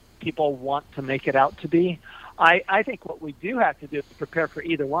as people want to make it out to be. I think what we do have to do is prepare for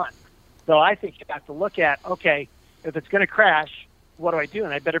either one. So I think you have to look at, okay, if it's going to crash, what do I do?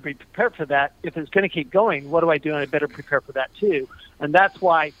 And I better be prepared for that. If it's going to keep going, what do I do? And I better prepare for that too. And that's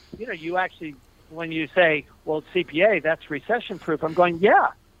why, you actually, when you say, well, CPA, that's recession proof, I'm going, yeah,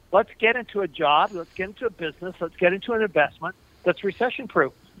 let's get into a job. Let's get into a business. Let's get into an investment that's recession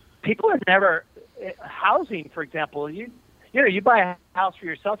proof. People are never, housing, for example, you buy a house for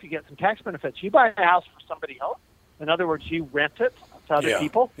yourself, you get some tax benefits. You buy a house for somebody else. In other words, you rent it to other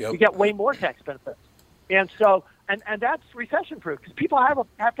people. Yep. You get way more tax benefits. And so, and that's recession-proof because people have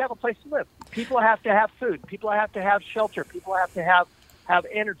to have a place to live. People have to have food. People have to have shelter. People have to have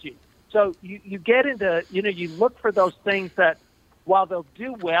energy. So you get into, you look for those things that while they'll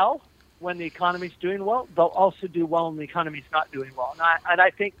do well when the economy's doing well, they'll also do well when the economy's not doing well. And I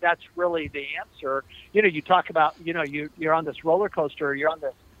think that's really the answer. You talk about, you're on this roller coaster, you're on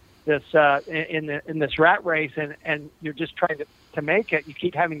this in this rat race, and you're just trying to make it. You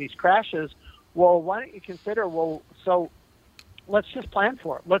keep having these crashes. Well, why don't you consider, so let's just plan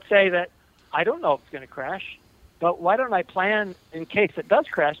for it. Let's say that I don't know if it's going to crash, but why don't I plan in case it does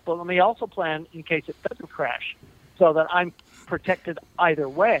crash, but let me also plan in case it doesn't crash so that I'm protected either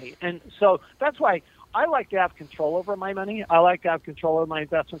way. And so that's why I like to have control over my money. I like to have control over my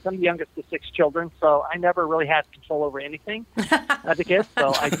investments. I'm the youngest of 6 children, so I never really had control over anything as a kid,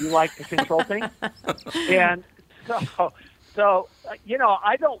 so I do like to control things. And so,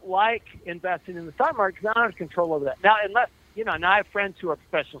 I don't like investing in the stock market because I don't have control over that. Now, unless, now I have friends who are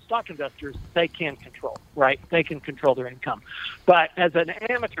professional stock investors, they can control, right? They can control their income. But as an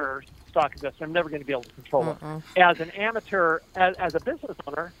amateur stock investor, I'm never going to be able to control it. As an amateur, as a business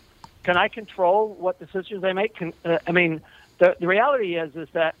owner, can I control what decisions I make? The reality is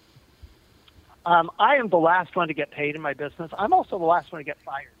that I am the last one to get paid in my business. I'm also the last one to get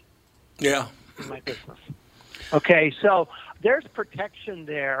fired. Yeah. In my business. Okay, so there's protection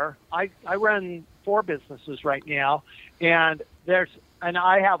there. I run 4 businesses right now, and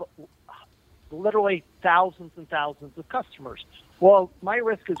I have literally thousands and thousands of customers. Well, my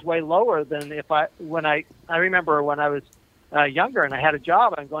risk is way lower than I remember when I was younger and I had a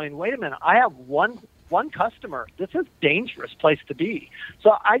job. I'm going, wait a minute, I have one customer. This is a dangerous place to be.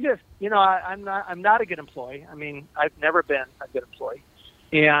 So I just, I'm not a good employee. I've never been a good employee,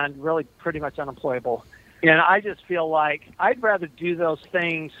 and really pretty much unemployable. And I just feel like I'd rather do those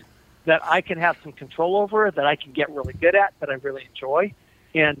things that I can have some control over, that I can get really good at, that I really enjoy.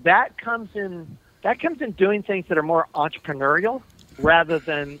 And that comes in doing things that are more entrepreneurial rather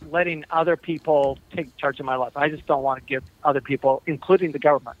than letting other people take charge of my life. I just don't want to give other people, including the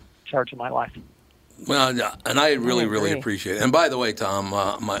government, charge of my life. Well, and I really appreciate it. And by the way, Tom,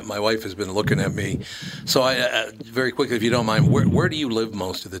 my wife has been looking at me. So I very quickly, if you don't mind, where do you live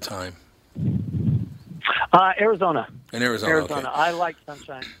most of the time? Arizona. In Arizona. Okay. I like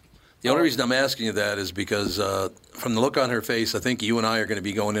sunshine. The only reason I'm asking you that is because from the look on her face, I think you and I are going to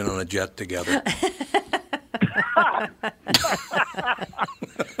be going in on a jet together.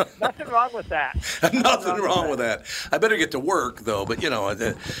 Nothing wrong with that. Nothing wrong with that. I better get to work, though, but,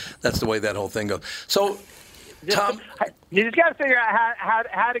 that's the way that whole thing goes. So, Tom. You just got to figure out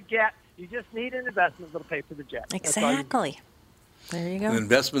how to get, you just need an investment that'll pay for the jet. Exactly. There you go. An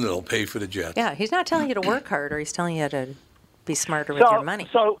investment that'll pay for the jet. Yeah, he's not telling you to work harder. He's telling you to be smarter with your money.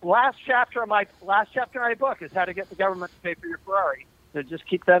 So last chapter of my book is how to get the government to pay for your Ferrari. So just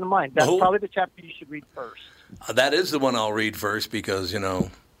keep that in mind. That's probably the chapter you should read first. That is the one I'll read first because,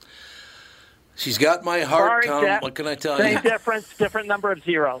 she's got my heart, Tom. What can I tell you? Same difference, different number of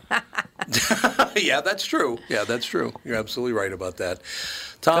zeros. Yeah, that's true. You're absolutely right about that.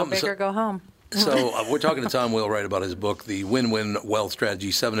 Tom, go big or go home. So we're talking to Tom Wheelwright about his book, The Win-Win Wealth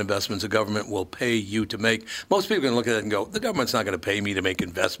Strategy, 7 Investments the Government Will Pay You to Make. Most people are going to look at it and go, the government's not going to pay me to make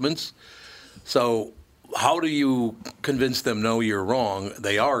investments. So how do you convince them, no, you're wrong,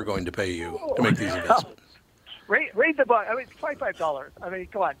 they are going to pay you to make these investments? Read the book. It's $25.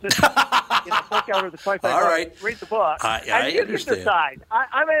 Come on. Just, click over the $25. All right. Read the book. I you understand. Decide.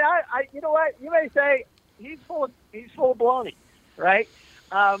 You know what? You may say, he's full of baloney, right?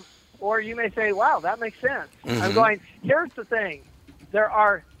 Or you may say, wow, that makes sense. Mm-hmm. I'm going, here's the thing. There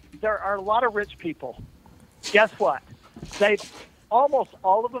are a lot of rich people. Guess what? Almost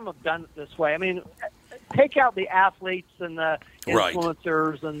all of them have done it this way. Take out the athletes and the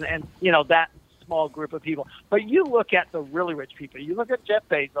influencers and that small group of people. But you look at the really rich people. You look at Jeff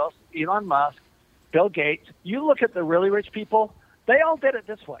Bezos, Elon Musk, Bill Gates. You look at the really rich people. They all did it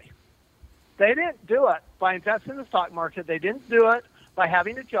this way. They didn't do it by investing in the stock market. They didn't do it by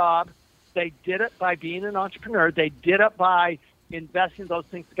having a job. They did it by being an entrepreneur. They did it by investing in those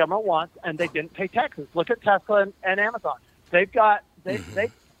things the government wants, and they didn't pay taxes. Look at Tesla and Amazon. They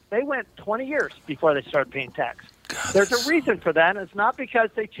went 20 years before they started paying tax. God, there's a reason for that. And it's not because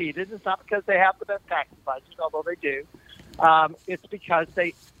they cheated. It's not because they have the best tax advisors, although they do. It's because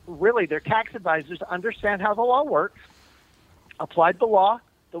their tax advisors understand how the law works, applied the law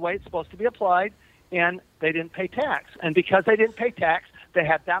the way it's supposed to be applied, and they didn't pay tax. And because they didn't pay tax, they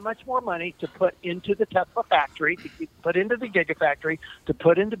had that much more money to put into the Tesla factory, to put into the Gigafactory, to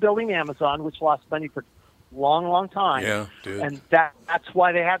put into building Amazon, which lost money for a long, long time. Yeah, dude. And that's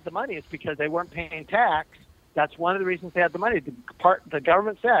why they had the money. It's because they weren't paying tax. That's one of the reasons they had the money. The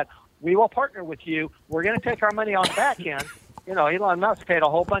government said, we will partner with you. We're going to take our money on the back end. Elon Musk paid a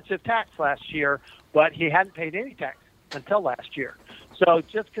whole bunch of tax last year, but he hadn't paid any tax until last year. So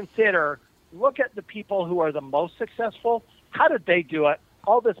just look at the people who are the most successful. How did they do it?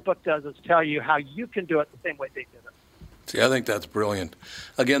 All this book does is tell you how you can do it the same way they did it. See, I think that's brilliant.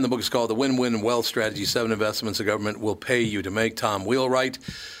 Again, the book is called The Win-Win Wealth Strategy, 7 Investments the Government Will Pay You to Make. Tom Wheelwright,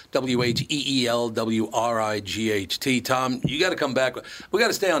 Wheelwright. Tom, you got to come back. We got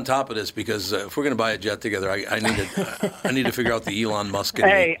to stay on top of this because if we're going to buy a jet together, I need to figure out the Elon Musk.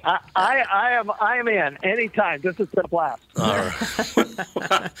 Hey, I am in anytime. This is a blast. All right.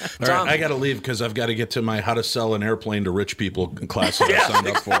 All right, I got to leave because I've got to get to my How to Sell an Airplane to Rich People class that I signed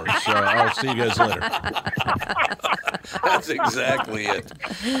up for. So I'll see you guys later. That's exactly it.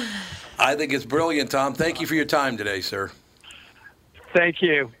 I think it's brilliant, Tom. Thank you for your time today, sir. Thank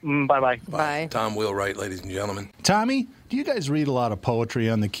you. Bye-bye. Bye. Tom Wheelwright, ladies and gentlemen. Tommy, do you guys read a lot of poetry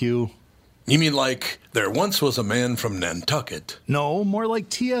on the queue? You mean like, there once was a man from Nantucket? No, more like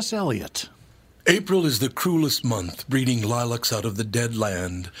T.S. Eliot. April is the cruelest month, breeding lilacs out of the dead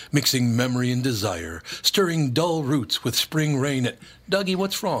land, mixing memory and desire, stirring dull roots with spring rain. Dougie,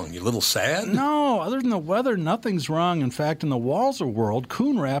 what's wrong? You a little sad? No, other than the weather, nothing's wrong. In fact, in the Walzer world,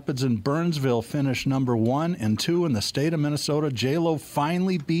 Coon Rapids and Burnsville finished number 1 and 2 in the state of Minnesota. J-Lo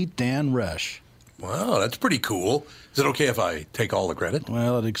finally beat Dan Resch. Wow, that's pretty cool. Is it okay if I take all the credit?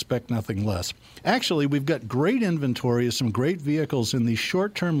 Well, I'd expect nothing less. Actually, we've got great inventory of some great vehicles, and these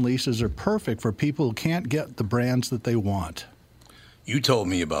short-term leases are perfect for people who can't get the brands that they want. You told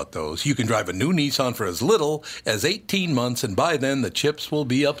me about those. You can drive a new Nissan for as little as 18 months, and by then the chips will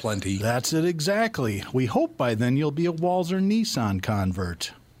be aplenty. That's it exactly. We hope by then you'll be a Walzer Nissan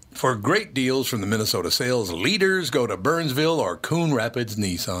convert. For great deals from the Minnesota sales leaders, go to Burnsville or Coon Rapids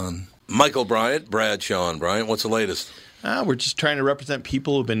Nissan. Michael Bryant, Bradshaw and Bryant, what's the latest? We're just trying to represent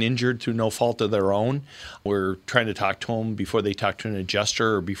people who've been injured through no fault of their own. We're trying to talk to them before they talk to an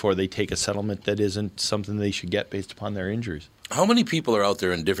adjuster or before they take a settlement that isn't something they should get based upon their injuries. How many people are out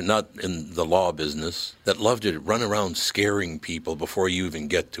there not in the law business, that love to run around scaring people before you even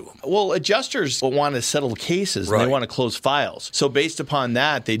get to them? Well, adjusters want to settle cases Right. and they want to close files. So based upon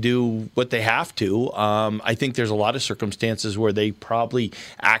that, they do what they have to. I think there's a lot of circumstances where they probably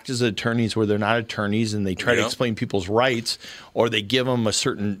act as attorneys where they're not attorneys, and they try to explain people's rights, or they give them a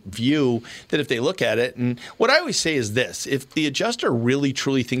certain view that if they look at it. And what I always say is this: if the adjuster really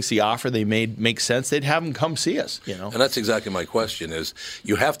truly thinks the offer they made makes sense, they'd have them come see us. And that's exactly my question is,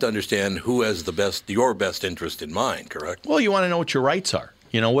 you have to understand who has your best interest in mind, correct? Well, you want to know what your rights are.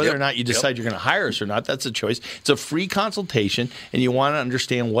 Whether or not you decide you're going to hire us or not, that's a choice. It's a free consultation, and you want to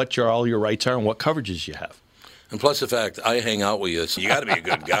understand what all your rights are and what coverages you have. And plus the fact I hang out with you, so you got to be a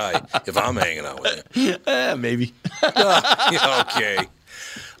good guy if I'm hanging out with you. Maybe. Okay.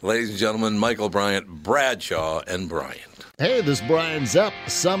 Ladies and gentlemen, Michael Bryant, Bradshaw and Bryant. Hey, this is Brian Zepp.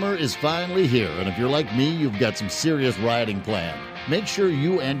 Summer is finally here, and if you're like me, you've got some serious riding planned. Make sure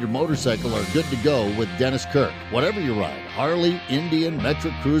you and your motorcycle are good to go with Dennis Kirk. Whatever you ride, Harley, Indian,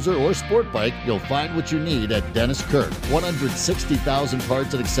 Metric Cruiser, or Sport Bike, you'll find what you need at Dennis Kirk. 160,000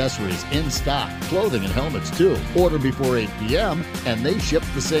 parts and accessories in stock. Clothing and helmets, too. Order before 8 p.m., and they ship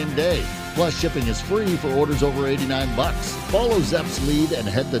the same day. Plus, shipping is free for orders over $89. Follow Zepp's lead and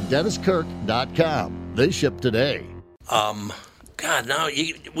head to DennisKirk.com. They ship today. God, now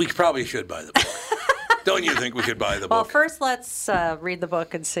we probably should buy the book. Don't you think we should buy the book? Well, first let's read the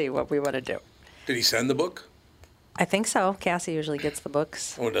book and see what we want to do. Did he send the book? I think so. Cassie usually gets the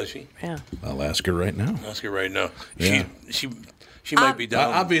books. Oh, does she? Yeah. I'll ask her right now. Ask her right now. Yeah. She might be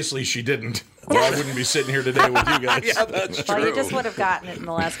down. Obviously, she didn't. Or I wouldn't be sitting here today with you guys. Yeah, that's true. Well, you just would have gotten it in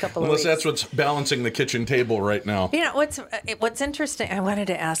the last couple of Unless weeks. that's what's balancing the kitchen table right now. What's interesting, I wanted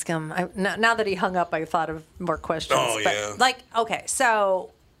to ask him, now that he hung up, I thought of more questions. Oh, yeah. Okay, so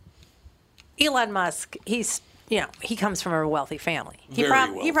Elon Musk, he's he comes from a wealthy family. He Very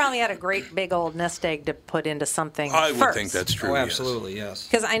wealthy. he probably had a great big old nest egg to put into something I first. would think that's true. Oh, yes. absolutely, yes.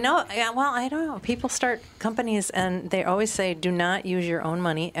 Because I know, I don't know. People start companies and they always say, do not use your own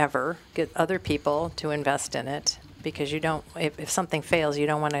money ever. Get other people to invest in it because you don't, if something fails, you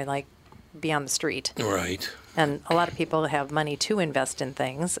don't want to be on the street. Right. And a lot of people have money to invest in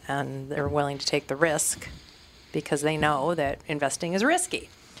things and they're willing to take the risk because they know that investing is risky.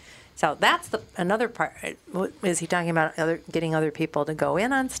 So that's another part. Is he talking about getting other people to go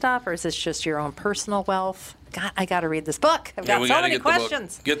in on stuff, or is this just your own personal wealth? God, I got to read this book. I've got so many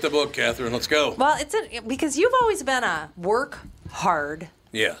questions. Get the book, Catherine. Let's go. Well, because you've always been a work hard,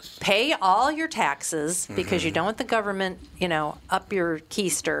 Yes. pay all your taxes because you don't want the government, up your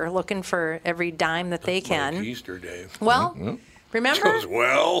keister looking for every dime that they can. Easter, Dave. Well, remember? Goes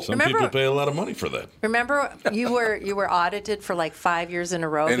well. Some people pay a lot of money for that. Remember, you were audited for 5 years in a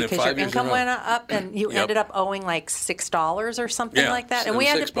row And because your income went up, and you ended up owing $6 or something like that. And we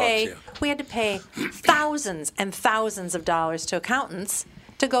had to pay thousands and thousands of dollars to accountants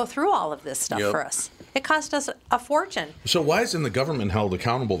to go through all of this stuff for us. It cost us a fortune. So why isn't the government held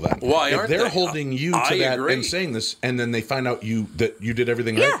accountable then? Why if aren't they're they? holding you to I that agree. and saying this, and then they find out that you did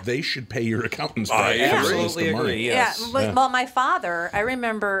everything right, they should pay your accountants I back. absolutely the money. agree. Yes. Yeah. Well, my father, I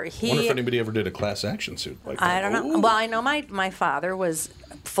remember I wonder if anybody ever did a class action suit like that. I don't know. Well, I know my father was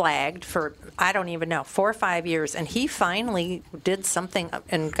flagged for, I don't even know, 4 or 5 years, and he finally did something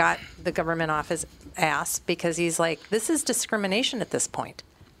and got the government off his ass because he's like, this is discrimination at this point,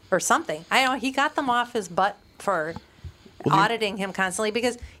 or something. I know he got them off his butt for auditing him constantly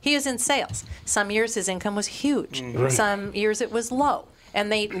because he was in sales. Some years his income was huge. Right. Some years it was low.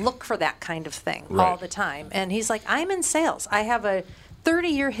 And they look for that kind of thing all the time. And he's like, I'm in sales. I have a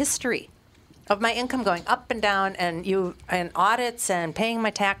 30-year history of my income going up and down and audits and paying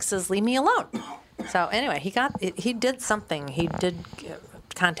my taxes. Leave me alone. So anyway, he did something. He did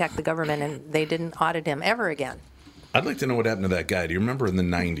contact the government and they didn't audit him ever again. I'd like to know what happened to that guy. Do you remember in the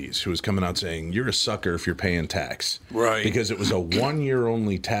 90s who was coming out saying, you're a sucker if you're paying tax? Right. Because it was a one-year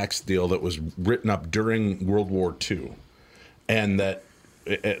only tax deal that was written up during World War II. And that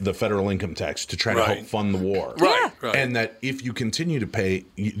the federal income tax to try to help fund the war. Right, right. And that if you continue to pay,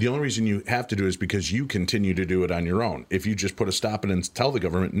 the only reason you have to do it is because you continue to do it on your own. If you just put a stop in and tell the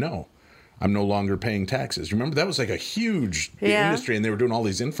government, no, I'm no longer paying taxes. Remember, that was a huge industry, and they were doing all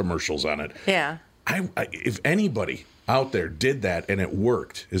these infomercials on it. Yeah. If anybody out there did that and it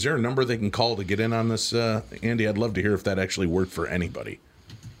worked, is there a number they can call to get in on this, Andy? I'd love to hear if that actually worked for anybody.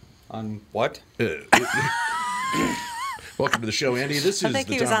 On what? Welcome to the show, Andy. This is I think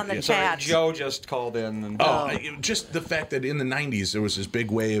the he was Tom- on the Sorry, chat. Joe just called in. And, Just the fact that in the 90s there was this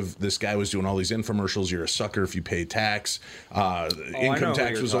big wave. This guy was doing all these infomercials. You're a sucker if you pay tax. know Income who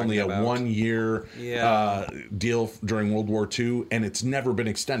tax you're was only a talking about. 1-year deal during World War II, and it's never been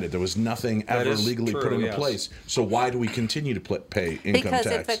extended. There was nothing That ever is legally true, put into yes. place. So why do we continue to pay income Because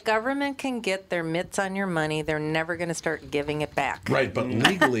tax? if the government can get their mitts on your money, they're never going to start giving it back. Right, but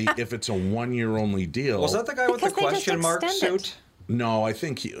legally, if it's a 1-year only deal, was that the guy with the Because they just question mark extend it. suit? No, I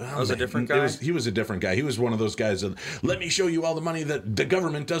think he was a different guy? He was a different guy. He was one of those guys that, let me show you all the money that the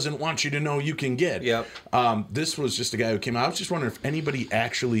government doesn't want you to know you can get. Yep. This was just a guy who came out. I was just wondering if anybody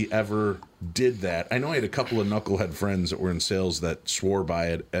actually ever did that. I know I had a couple of knucklehead friends that were in sales that swore by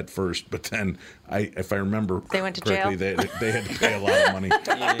it at first, but then, if I remember They went to correctly, jail? they had to pay a lot of money. But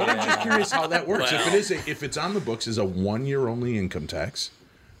I'm just curious how that works. Wow. If it's on the books as a 1-year only income tax,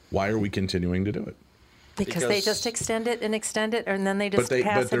 why are we continuing to do it? Because they Because- just extend it, and then they just But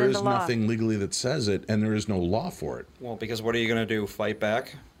pass there it is into law. nothing legally that says it, and there is no law for it. Well, because what are you going to do? Fight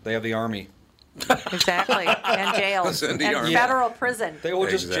back? They have the army. Exactly. And jail. Send the And army. federal prison. They will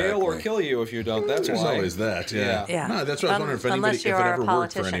just jail or Exactly. kill you if you don't. That's There's why. always that, yeah. Yeah. No, that's what I was wondering if Unless anybody, if you it are a ever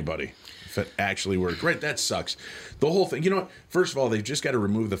worked for politician. anybody. If it actually worked. Right, that sucks. The whole thing, you know what? First of all, they've just got to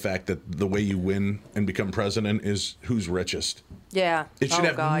remove the fact that the way you win and become president is who's richest. Yeah. It should Oh,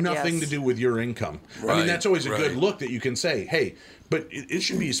 have God, nothing yes. to do with your income. I Right, mean, that's always a good right. look that you can say, hey, but it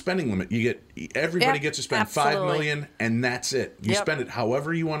should be a spending limit. Everybody Yep, gets to spend absolutely. $5 million, and that's it. You Yep. spend it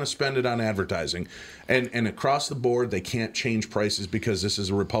however you want to spend it on advertising, and across the board, they can't change prices because this is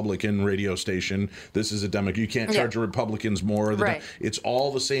a Republican radio station. This is a Democrat. You can't charge the Republicans more. Right. It's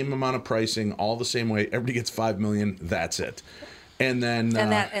all the same amount of pricing, all the same way. Everybody gets $5 million. That's it. And then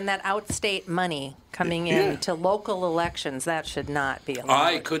And that outstate money coming in to local elections, that should not be allowed.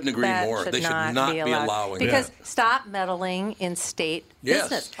 I couldn't agree That more. They should not be allowing because that. stop meddling in state Yes,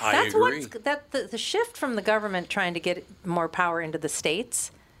 business. I That's agree. the shift from the government trying to get more power into the states.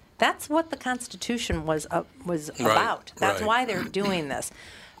 That's what the Constitution was about. That's right. why they're doing this.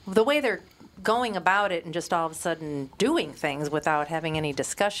 The way they're going about it and just all of a sudden doing things without having any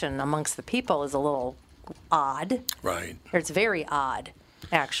discussion amongst the people is a little odd. Right. Or it's very odd,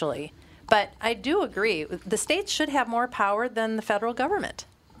 actually. But I do agree. The states should have more power than the federal government.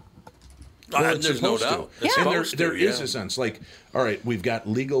 Well, it's there's no supposed doubt. to. It's And supposed there to, is yeah. a sense. Like, all right, we've got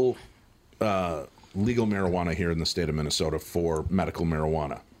legal marijuana here in the state of Minnesota for medical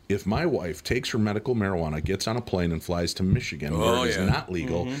marijuana. If my wife takes her medical marijuana, gets on a plane, and flies to Michigan, where it is not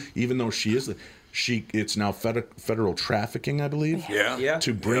legal, even though she is, it's now federal trafficking, I believe. Yeah.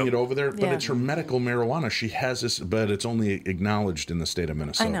 To bring it over there, but Yeah. it's her medical marijuana. She has this, but it's only acknowledged in the state of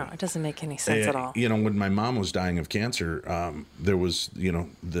Minnesota. I know. It doesn't make any sense at all. You know, when my mom was dying of cancer, there was,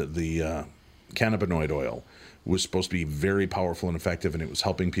 the cannabinoid oil was supposed to be very powerful and effective, and it was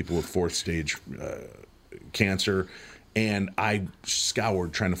helping people with fourth stage cancer. And I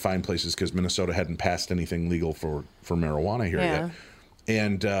scoured trying to find places because Minnesota hadn't passed anything legal for marijuana here yet.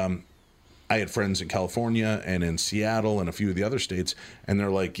 And I had friends in California and in Seattle and a few of the other states, and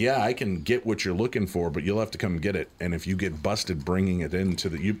they're like, yeah, I can get what you're looking for, but you'll have to come get it. And if you get busted bringing it into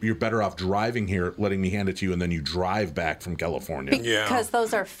you're better off driving here, letting me hand it to you, and then you drive back from California. Because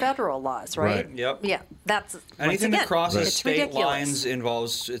those are federal laws, right? Right. Yep. Yeah, that's Anything once that again, crosses it's state ridiculous. lines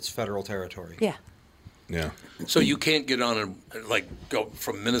involves its federal territory. Yeah. Yeah. So you can't get on go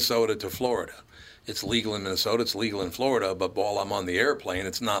from Minnesota to Florida. It's legal in Minnesota. It's legal in Florida. But while I'm on the airplane,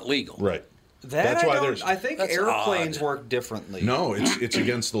 it's not legal. Right. That's why I think that's airplanes odd. work differently. No, it's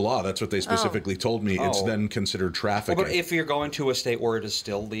against the law. That's what they specifically told me. It's Oh. then considered trafficking. But if you're going to a state where it is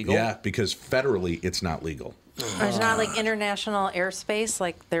still legal, Yeah, because federally it's not legal. There's not like international airspace,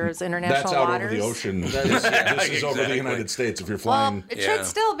 like there's international That's out waters. over the ocean. That is- This is over the Exactly. United States. If you're Well, flying, it should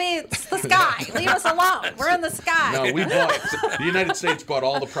still be it's the sky. Leave us alone. We're in the sky. no, we bought the United States bought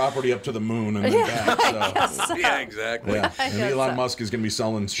all the property up to the moon and then back. So. Yeah, exactly. Yeah, I and guess Elon so. Musk is going to be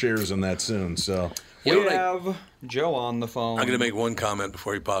selling shares in that soon. So You we know what have Joe on the phone. I'm going to make one comment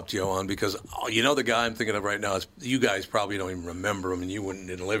before he pops Joe on because the guy I'm thinking of right now is you guys probably don't even remember him and you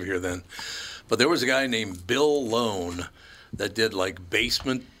didn't live here then, but there was a guy named Bill Lone that did like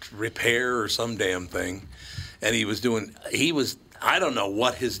basement repair or some damn thing, and he was I don't know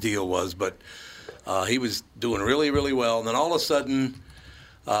what his deal was, but he was doing really, really well, and then all of a sudden,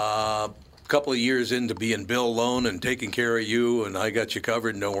 a couple of years into being Bill Lone and taking care of you, and I got you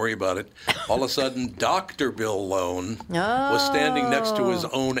covered, and don't worry about it. All of a sudden, Dr. Bill Lone was standing next to his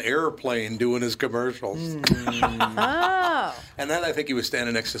own airplane doing his commercials. Oh. And then I think he was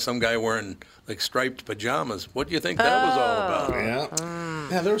standing next to some guy wearing like striped pajamas. What do you think that was all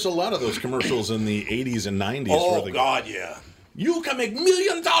about? yeah, there was a lot of those commercials in the 80s and 90s. Oh, where God, yeah. You can make $1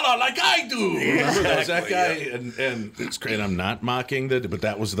 million like I do. Remember that was that guy? Exactly, And it's great. I'm not mocking that, but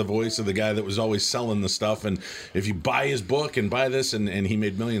that was the voice of the guy that was always selling the stuff. And if you buy his book and buy this, and he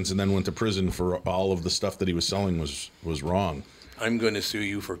made millions and then went to prison for all of the stuff that he was selling was wrong. I'm going to sue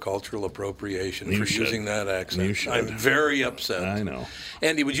you for cultural appropriation for should. using that accent. You should. I'm very upset. I know.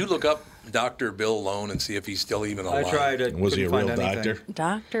 Andy, would you look up Dr. Bill Lone and see if he's still even alive? I tried it. Was he a couldn't real find anything. doctor?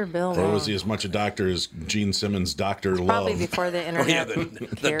 Dr. Bill Or Lone. was he as much a doctor as Gene Simmons' Dr. Probably Love? before the Oh, internet. yeah, the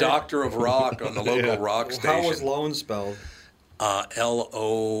cared. doctor of rock on the local rock station. How was Lone spelled?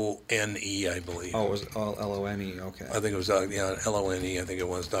 L-O-N-E, I believe. Oh, it was L-O-N-E. Okay. I think it was, L-O-N-E, I think it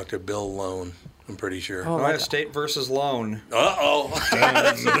was Dr. Bill Lone. I'm pretty sure. Oh, Oh, yeah, State versus Loan. Uh-oh.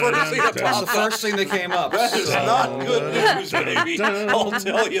 That's the first thing that That's popped the up. first thing that came up. That is not good news, baby. I'll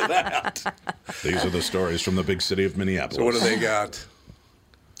tell you that. These are the stories from the big city of Minneapolis. So what do they got?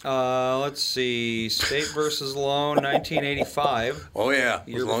 Let's see. State versus Loan, 1985. Oh, yeah. It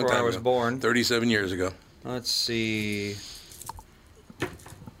Year was a long before I time was ago. born. 37 years ago. Let's see.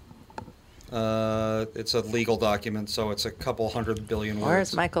 It's a legal document, so it's a couple 100 billion words.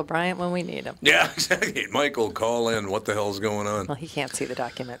 Where's Michael Bryant when we need him? Yeah, exactly. Michael, call in. What the hell's going on? Well, he can't see the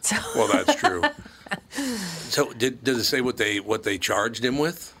document, so. Well, that's true. So, does it say what they charged him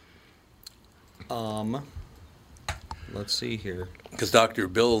with? Let's see here. Because Dr.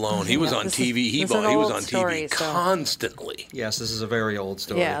 Bill Lone, he was on This is- TV. He this is an was old on story, TV so- constantly. Yes, this is a very old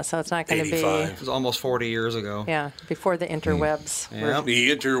story. Yeah, so it's not going to be. 85. It was almost 40 years ago. Yeah, before the interwebs. Yeah. were- The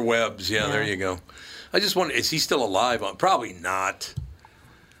interwebs. Yeah, there you go. I just wonder, is he still alive? Probably not.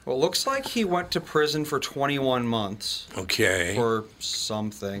 Well, it looks like he went to prison for 21 months Okay. for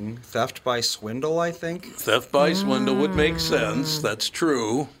something. Theft by swindle, I think. Theft by swindle would make sense. That's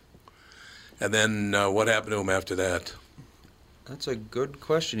true. And then what happened to him after that? That's a good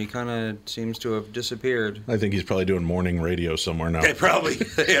question. He kind of seems to have disappeared. I think he's probably doing morning radio somewhere now. That's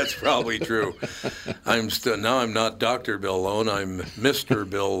probably true. I'm not Dr. Bill Lone. I'm Mr.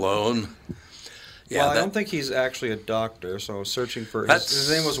 Bill Lone. Yeah, I don't think he's actually a doctor, so searching for...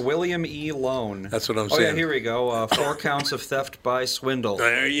 His name was William E. Lone. That's what I'm saying. saying. Oh, yeah, here we go. 4 counts of theft by swindle.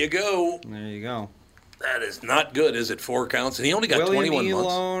 There you go. There you go. That is not good, is it? 4 counts, and he only got William 21 E. months.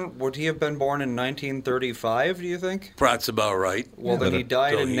 Lone, would he have been born in 1935, do you think? That's about right. Well, then he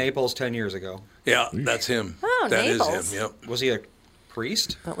died in Naples 10 years ago. Yeah, that's him. Oh, that Naples. is him, yep. Was he a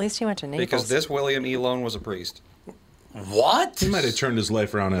priest? At least he went to Naples. Because this William E. Lone was a priest. What? He might have turned his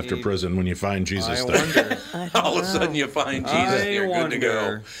life around after prison when you find Jesus. I wonder. All of a sudden you find Jesus and you're good to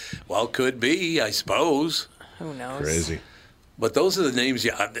go. Well, could be, I suppose. Who knows? Crazy. But those are the names,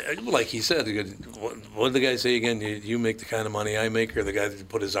 like he said, what did the guy say again? You make the kind of money I make, or the guy that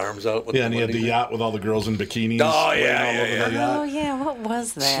put his arms out? With and he had the yacht with all the girls in bikinis. Oh, yeah. Oh, yeah, what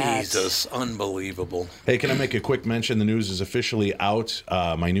was that? Jesus, unbelievable. Hey, can I make a quick mention? The news is officially out.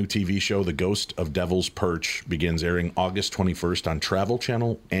 My new TV show, The Ghost of Devil's Perch, begins airing August 21st on Travel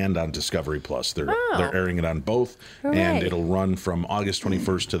Channel and on Discovery Plus. They're airing it on both, and it'll run from August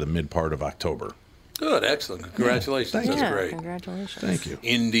 21st to the mid part of October. Good, excellent. Congratulations. Yeah, That's great. Congratulations. Thank you.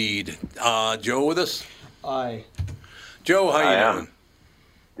 Indeed. Joe with us? Aye. Joe, how you doing?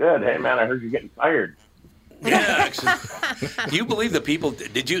 Good. Hey, man, I heard you're getting fired. Yeah, actually. Do you believe that people...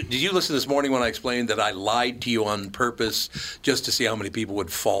 Did you listen this morning when I explained that I lied to you on purpose just to see how many people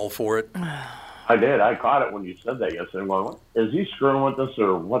would fall for it? I did. I caught it when you said that yesterday. I'm going, what? Is he screwing with us,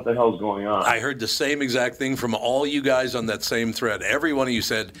 or what the hell's going on? I heard the same exact thing from all you guys on that same thread. Every one of you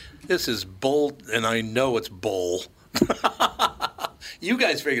said, this is bull, and I know it's bull. You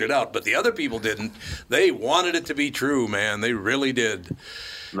guys figured it out, but the other people didn't. They wanted it to be true, man. They really did.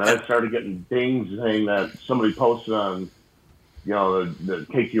 And then I started getting dings saying that somebody posted on, the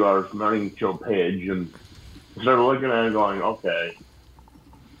KQR's morning show page, and I started looking at it and going, okay.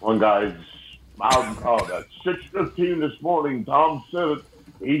 One guy's out at 6:15 this morning. Tom said it.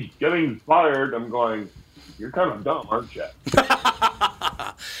 He's getting fired. I'm going, you're kind of dumb, aren't you?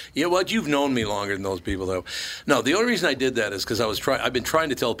 You know what? You've known me longer than those people, though. No, the only reason I did that is because I've been trying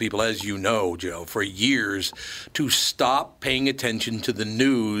to tell people, as you know, Joe, for years, to stop paying attention to the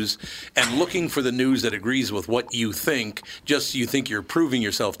news and looking for the news that agrees with what you think, just so you think you're proving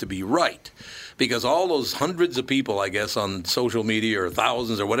yourself to be right. Because all those hundreds of people, I guess, on social media or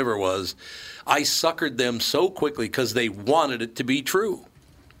thousands or whatever it was, I suckered them so quickly because they wanted it to be true.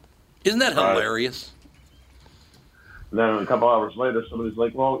 Isn't that hilarious? And then a couple hours later, somebody's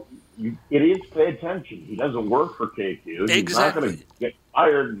like, well, you idiots, pay attention. He doesn't work for KQ. He's not going to get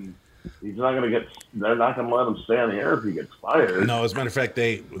fired, and they're not going to let him stay on the air if he gets fired. No, as a matter of fact,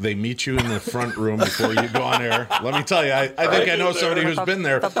 they meet you in the front room before you go on air. Let me tell you, I think I know somebody who's been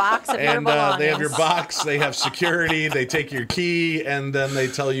there. The box of your and they have your box, they have security, they take your key, and then they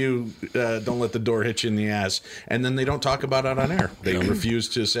tell you, don't let the door hit you in the ass. And then they don't talk about it on air. They refuse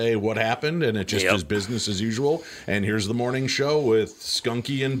to say what happened, and it just is business as usual. And here's the morning show with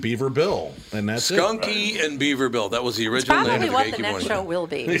Skunky and Beaver Bill. And that's Skunky and Beaver Bill. That was the original name of the probably what the KQ next morning show will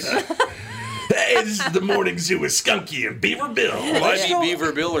be. Hey, this is the morning zoo with Skunky and Beaver Bill. Will I be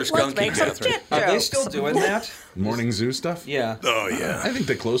Beaver Bill or Skunky, Catherine? Are they still doing that? Morning zoo stuff? Yeah. Oh, yeah. I think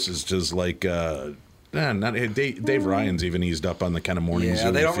the closest is like, Dave Ryan's even eased up on the kind of morning zoo.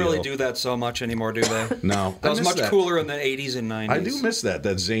 Yeah, they don't feel. really do that so much anymore, do they? No. That was much cooler in the 80s and 90s. I do miss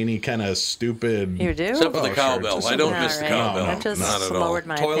that zany kind of stupid. You do? Except for the cowbell. I don't miss the cowbell. I just Not at all. lowered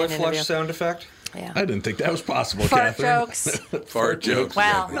my Toilet opinion flush of you. sound effect? Yeah. I didn't think that was possible, Fart Catherine. jokes. Fart jokes.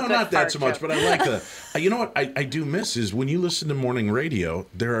 Wow. No, good not that fart so much, joke. but I like the. You know what I do miss is when you listen to morning radio,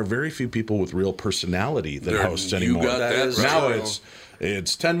 there are very few people with real personality that host anymore. You got that right. Now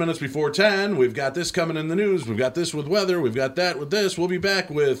it's 10 minutes before 10. We've got this coming in the news. We've got this with weather. We've got that with this. We'll be back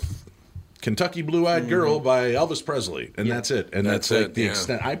with Kentucky Blue-Eyed Girl by Elvis Presley, and that's it. And that's like the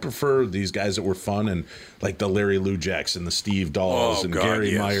extent. I prefer these guys that were fun and like the Larry Lou Jackson, the Steve Dawes, and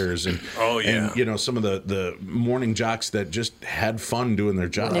Gary Myers, and and some of the morning jocks that just had fun doing their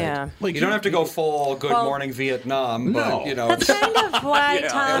job. Yeah. Like you don't have to go full Good Morning Vietnam, but that's kind of why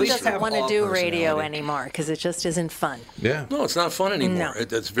Tom doesn't have want to all do radio personality. anymore, because it just isn't fun. Yeah. No, it's not fun anymore. No.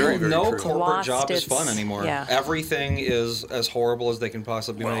 That's very, very no true. corporate job is fun anymore. Yeah. Everything is as horrible as they can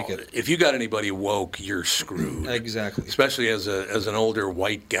possibly make it. If you got anybody woke, you're screwed. Exactly. Especially as an older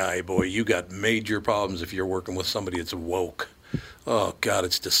white guy, boy, you got major problems if you're working with somebody that's woke. Oh God,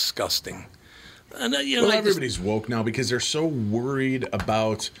 it's disgusting. And everybody's woke now because they're so worried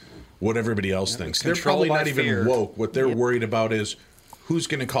about what everybody else thinks. They're control probably by not even fear. woke. What they're worried about is who's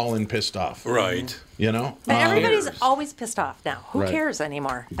going to call in pissed off? Right. You know? But everybody's always pissed off now. Who cares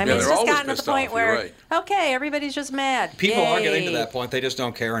anymore? I mean, it's just gotten to the point where, okay, everybody's just mad. People are getting to that point. They just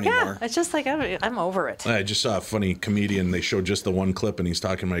don't care anymore. Yeah, it's just like, I'm over it. I just saw a funny comedian. They showed just the one clip, and he's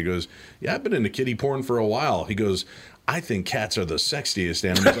talking about, he goes, yeah, I've been into kitty porn for a while. He goes, I think cats are the sexiest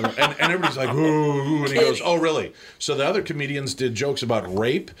animals. and everybody's like, ooh, and he goes, oh, really? So the other comedians did jokes about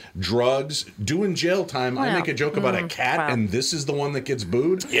rape, drugs, doing jail time. I make a joke about a cat, and this is the one that gets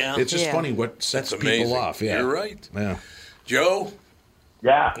booed. Yeah. It's just funny what sets people off. Yeah. You're right. Yeah. Joe?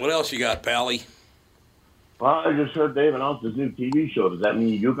 Yeah. What else you got, Pally? Well, I just heard Dave announce his new TV show. Does that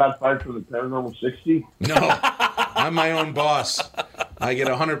mean you got fired from the Paranormal 60? No. I'm my own boss. I get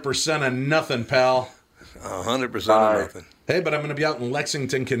 100% of nothing, pal. 100% of nothing. Hey, but I'm going to be out in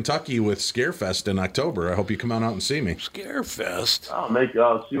Lexington, Kentucky with Scarefest in October. I hope you come on out and see me. Scarefest?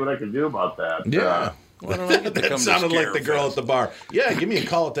 I'll see what I can do about that. Yeah. That sounded like the girl at the bar. Yeah, give me a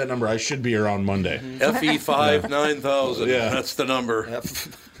call at that number. I should be around Monday. FE5 9000. Yeah. That's the number.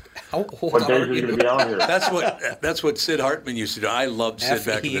 What days are you going to be out here? That's what Sid Hartman used to do. I loved Sid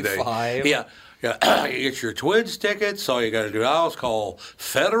back in the day. FE5. Yeah. Yeah, you get your Twins tickets. All you got to do now is call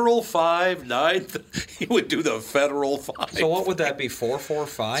Federal 5 9. He would do the Federal 5. So what would that be?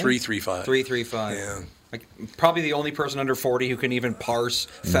 445? 335. 335. Yeah. Like, probably the only person under 40 who can even parse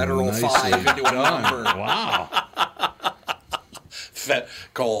Federal Nicely 5 into a done. number. Wow.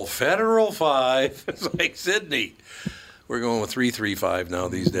 Call Federal 5. It's like Sydney. We're going with 335 now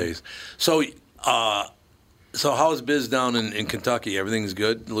these days. So how's biz down in Kentucky? Everything's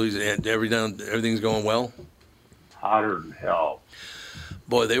good? Everything's going well? Hotter than hell.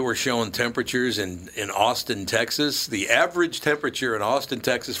 Boy, they were showing temperatures in Austin, Texas. The average temperature in Austin,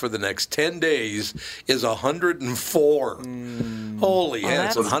 Texas for the next 10 days is 104. Holy hell,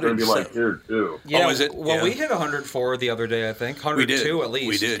 it's It's going to be 107. like here, too. Yeah, Oh, is it? Well, Yeah. we hit 104 the other day, I think. We did. 102 at least.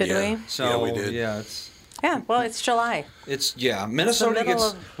 We did, Did yeah. we? So, yeah, we did. yeah, it's... Yeah, well, it's July. Minnesota middle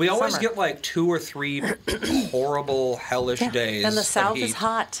gets, of we always summer. get like 2 or 3 horrible, hellish days. And the of South is heat.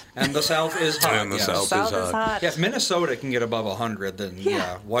 hot. And the South is hot. And the yes. South South is is hot. hot. Yeah, if Minnesota can get above 100, then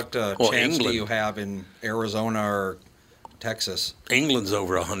what chance England. do you have in Arizona or Texas? England's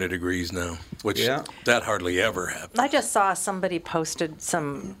over 100 degrees now, which that hardly ever happens. I just saw somebody posted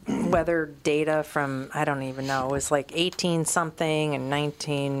some weather data from, I don't even know, it was like 18-something and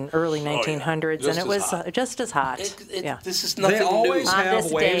early 1900s, Just and it as was hot. just as hot. This is nothing They always On have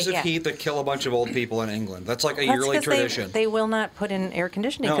this waves day, of heat that kill a bunch of old people in England. That's like a That's yearly 'cause tradition. They will not put in air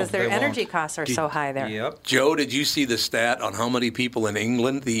conditioning No, because their they won't. energy costs are so high there. Yep. Joe, did you see the stat on how many people in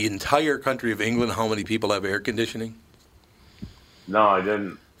England, the entire country of England, how many people have air conditioning? No, I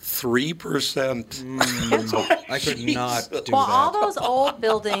didn't. 3%. I could not do Well, that. all those old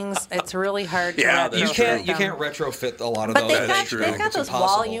buildings, it's really hard to Yeah, retrofit you them. can't retrofit a lot of But those. they've got It's those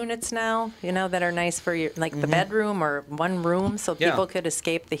wall impossible. units now, that are nice for your, like the bedroom or one room, so Yeah. people could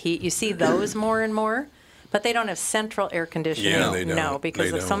escape the heat. You see those more and more, but they don't have central air conditioning. Yeah, they don't. No,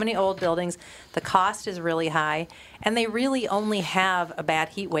 because They of so don't. many old buildings, the cost is really high, and they really only have a bad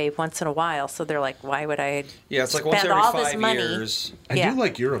heat wave once in a while. So they're like, why would I? Yeah, it's like once spend every all this 5 money? years. I do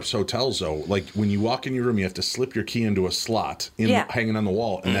like Europe's hotels, though. Like, when you walk in your room, you have to slip your key into a slot hanging on the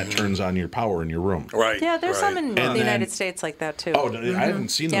wall, and that turns on your power in your room. Right. Yeah, there's some in the And United then- States like that too. Oh, I haven't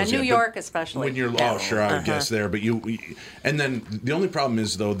seen Yeah, those New yet, York but especially. When you're, sure, I would guess there. But and then the only problem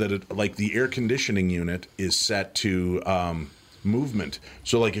is, though, that the air conditioning unit is set to movement.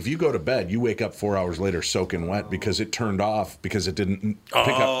 So, like, if you go to bed, you wake up 4 hours later soaking wet because it turned off because it didn't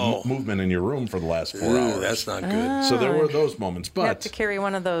pick up movement in your room for the last 4 hours. That's not good. So there were those moments, You have but to carry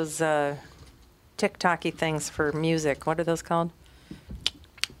one of those TikTok-y things for music. What are those called?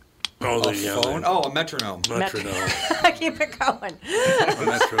 Oh, A phone? Oh, a metronome. Metronome. I keep it going.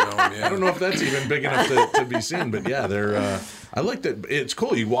 Metronome, yeah. I don't know if that's even big enough to be seen. But yeah, they're. I like that. It's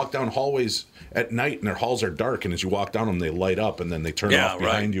cool. You walk down hallways at night, and their halls are dark, and as you walk down them, they light up, and then they turn off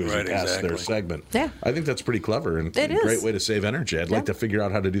behind you as you pass their segment. Yeah. I think that's pretty clever and It a is. great way to save energy. I'd like to figure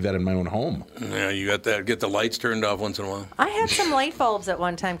out how to do that in my own home. Yeah, you got that. Get the lights turned off once in a while. I had some light bulbs at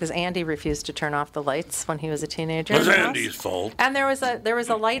one time because Andy refused to turn off the lights when he was a teenager. It was in the house. Andy's fault. And there was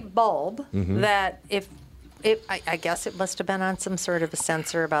a light bulb that I guess it must have been on some sort of a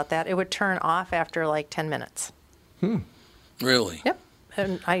sensor about that. It would turn off after like 10 minutes. Really? Yep.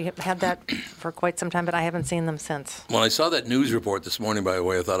 And I had that for quite some time, but I haven't seen them since. When I saw that news report this morning, by the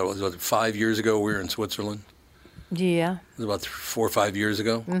way, I thought it was 5 years ago we were in Switzerland. Yeah. It was about 4 or 5 years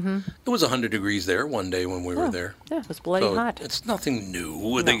ago. Mm-hmm. It was 100 degrees there one day when we were there. Yeah, it was bloody hot. It's nothing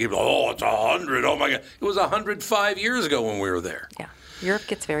new. They give, it's 100. Oh, my God. It was 105 years ago when we were there. Yeah. Europe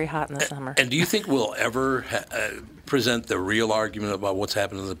gets very hot in the summer. And do you think we'll ever present the real argument about what's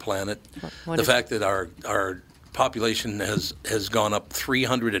happening to the planet. What The is fact that our population has gone up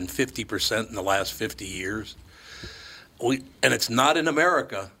 350% in the last 50 years. And it's not in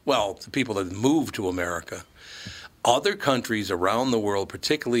America. Well, the people that moved to America. Other countries around the world,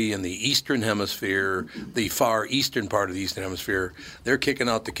 particularly in the Eastern Hemisphere, the far eastern part of the Eastern Hemisphere, they're kicking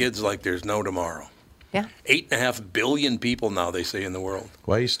out the kids like there's no tomorrow. Yeah. 8.5 billion people now, they say, in the world.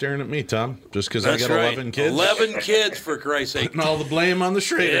 Why are you staring at me, Tom? Just because I That's got right. 11 kids? 11 kids, for Christ's sake. Putting all the blame on the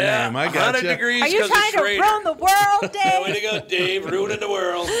Schrader name. I got 100 you. degrees Are you 'cause of trying to Schrader. ruin the world, Dave? Way to go, Dave. Ruining the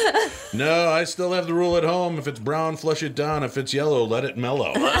world. No, I still have the rule at home. If it's brown, flush it down. If it's yellow, let it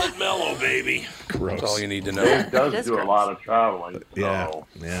mellow. Let it mellow, baby. Gross. That's all you need to know. Dave does do a lot of traveling. Yeah, So.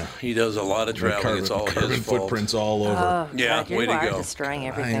 yeah. He does a lot of traveling. It's all carbon his fault. footprints all over. Yeah, God, way you to are go. destroying I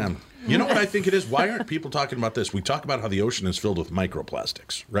everything. am. You know what I think it is? Why aren't people talking about this? We talk about how the ocean is filled with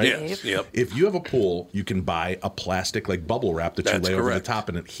microplastics, right? Yes, yep. If you have a pool, you can buy a plastic like bubble wrap that you That's lay over the correct. top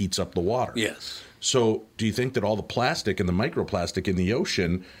and it heats up the water. Yes. So do you think that all the plastic and the microplastic in the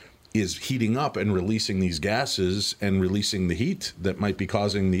ocean is heating up and releasing these gases and releasing the heat that might be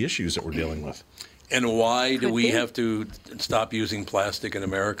causing the issues that we're dealing with? And why do Could we be. have to stop using plastic in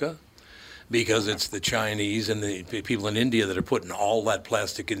America? Because it's the Chinese and the people in India that are putting all that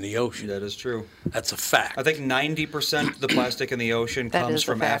plastic in the ocean. That is true. That's a fact. I think 90% of the plastic in the ocean That comes is a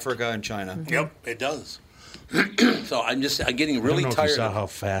from fact. Africa and China. Yep, it does. So I'm getting really I don't know if you tired saw of how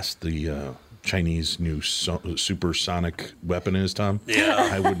fast the Chinese new supersonic weapon is, Tom. Yeah.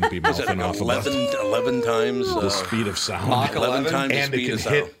 I wouldn't be Is it mouthing off about 11 times the speed of sound. Mach 11 11? times the And it speed can of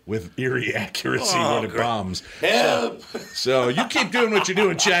sound. hit with eerie accuracy Oh, when it great. bombs. Help! So you keep doing what you're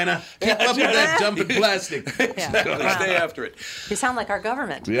doing, China. Keep up with that dumping plastic. Yeah. Stay after it. You sound like our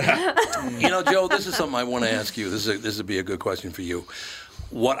government. Yeah. You know, Joe, this is something I want to ask you. This would be a good question for you.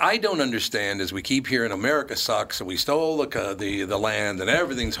 What I don't understand is we keep hearing America sucks and we stole the land and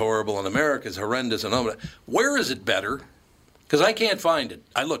everything's horrible and America's horrendous and all that. Where is it better? Because I can't find it.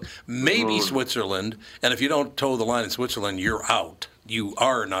 I look, maybe Switzerland, and if you don't toe the line in Switzerland, you're out. You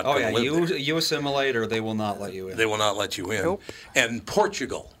are not Oh, going yeah. to live there. You assimilate or they will not let you in. They will not let you in. Nope. And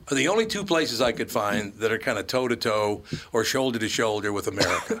Portugal are the only two places I could find that are kind of toe-to-toe or shoulder-to-shoulder with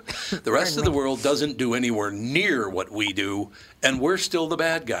America. The rest of the world doesn't do anywhere near what we do, and we're still the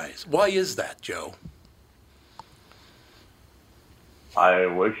bad guys. Why is that, Joe? I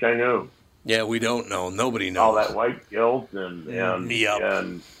wish I knew. Yeah, we don't know. Nobody knows. All that white guilt and Yep.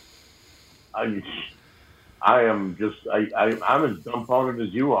 and I am just I'm as dumbfounded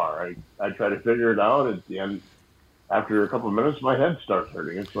as you are. I try to figure it out, and after a couple of minutes, my head starts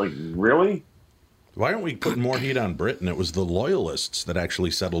hurting. It's like, really? Why aren't we putting more heat on Britain? It was the loyalists that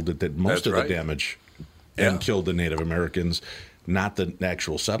actually settled it, did most That's of right. the damage Yeah. and killed the Native Americans, not the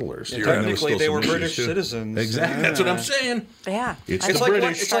actual settlers. You're And right. there was Technically, still they some were issues, British too. citizens. Exactly. That's what I'm saying. Yeah. It's I the just It's like, British.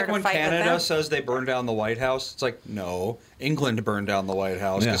 when, it's start like a when fight with Canada them. says they burned down the White House. It's like, no, England burned down the White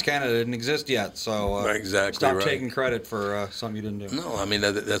House because Yeah. Canada didn't exist yet. So Exactly stop right. taking credit for something you didn't do. No, I mean,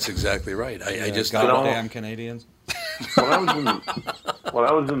 that's exactly right. I just goddamn Canadians. When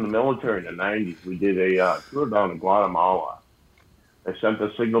I was in the military in the 90s, we did a tour down to Guatemala. They sent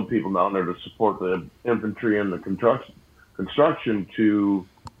the signal people down there to support the infantry and the construction to,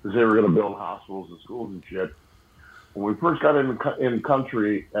 because they were going to build hospitals and schools and shit. When we first got in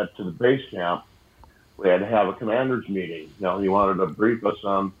country to the base camp, we had to have a commander's meeting. You know, he wanted to brief us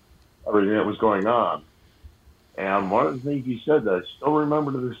on everything that was going on. And one of the things he said that I still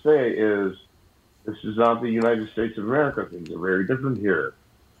remember to this day is, this is not the United States of America. Things are very different here.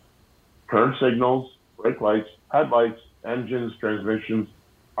 Turn signals, brake lights, headlights, engines, transmissions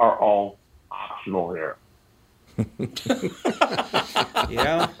are all optional here.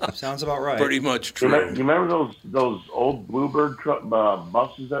 Yeah, sounds about right. pretty much You true. remember those old Bluebird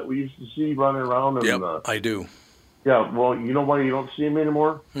buses that we used to see running around? In Yep, I do. Yeah, well, you know why you don't see them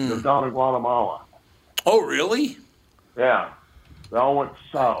anymore? They're down in Guatemala. Oh, really? Yeah, they all went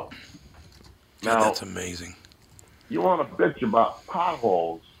south. God, Now, that's amazing. you want to bitch about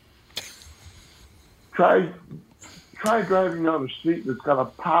potholes? Try driving down the street that's got a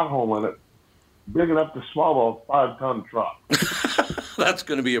pothole in it, big enough to swallow a 5-ton truck. That's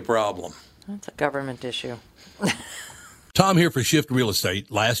going to be a problem. That's a government issue. Tom here for Shift Real Estate.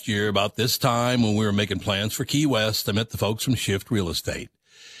 Last year, about this time when we were making plans for Key West, I met the folks from Shift Real Estate.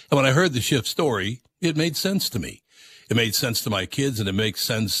 And when I heard the Shift story, it made sense to me. It made sense to my kids, and it makes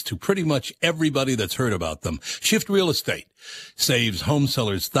sense to pretty much everybody that's heard about them. Shift Real Estate saves home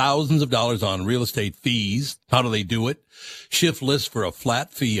sellers thousands of dollars on real estate fees. How do they do it? Shift lists for a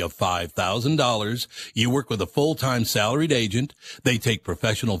flat fee of $5,000. You work with a full-time salaried agent. They take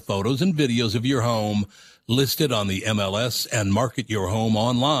professional photos and videos of your home, list it on the MLS, and market your home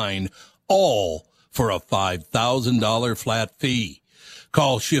online, all for a $5,000 flat fee.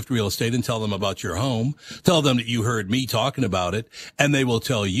 Call Shift Real Estate and tell them about your home. Tell them that you heard me talking about it, and they will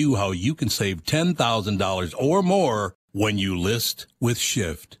tell you how you can save $10,000 or more when you list with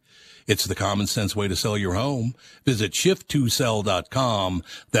Shift. It's the common sense way to sell your home. Visit shift2sell.com.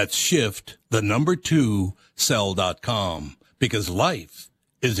 That's shift, the number 2, sell.com. Because life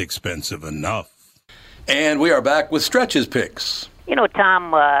is expensive enough. And we are back with Stretch's picks. You know,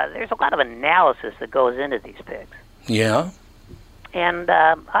 Tom, there's a lot of analysis that goes into these picks. Yeah? And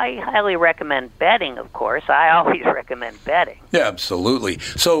I highly recommend betting, of course. I always recommend betting. Yeah, absolutely.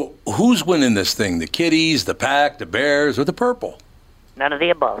 So who's winning this thing? The Kitties, the Pack, the Bears, or the Purple? None of the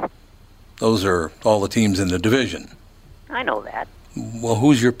above. Those are all the teams in the division. I know that. Well,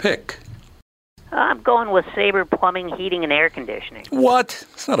 who's your pick? I'm going with Sabre Plumbing, Heating, and Air Conditioning. What?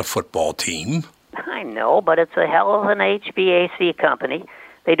 It's not a football team. I know, but it's a hell of an HVAC company.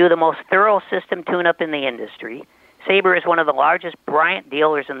 They do the most thorough system tune-up in the industry. Sabre is one of the largest Bryant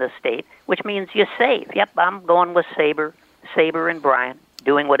dealers in the state, which means you save. Yep, I'm going with Sabre and Bryant,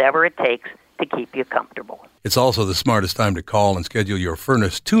 doing whatever it takes to keep you comfortable. It's also the smartest time to call and schedule your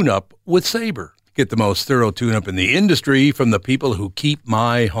furnace tune-up with Sabre. Get the most thorough tune-up in the industry from the people who keep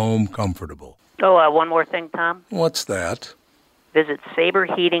my home comfortable. Oh, one more thing, Tom. What's that? Visit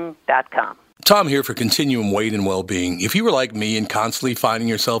saberheating.com. Tom here for Continuum Weight and Wellbeing. If you were like me and constantly finding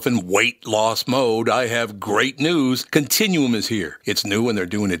yourself in weight loss mode, I have great news. Continuum is here. It's new and they're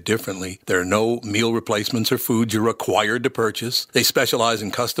doing it differently. There are no meal replacements or foods you're required to purchase. They specialize in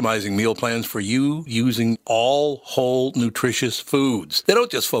customizing meal plans for you using all whole nutritious foods. They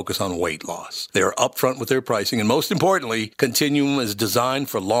don't just focus on weight loss. They are upfront with their pricing, and most importantly, Continuum is designed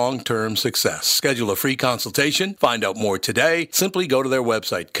for long-term success. Schedule a free consultation. Find out more today. Simply go to their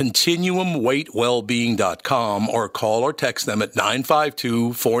website, ContinuumWeightWellbeing.com, or call or text them at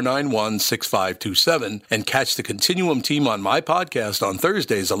 952-491-6527 and catch the Continuum team on my podcast on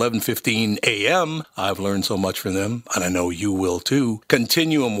Thursdays, 11:15 a.m. I've learned so much from them, and I know you will too.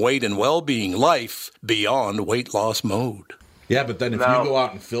 Continuum Weight and Wellbeing, life beyond weight loss mode. Yeah, but then if you go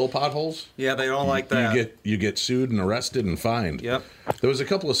out and fill potholes, yeah, they don't like that. You get sued and arrested and fined. Yep. There was a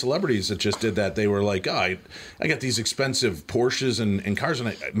couple of celebrities that just did that. They were like, I got these expensive Porsches and cars,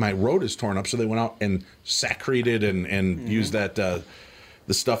 and my road is torn up. So they went out and sacrated and used that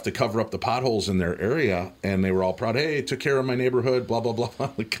the stuff to cover up the potholes in their area, and they were all proud. Hey, took care of my neighborhood. Blah blah blah.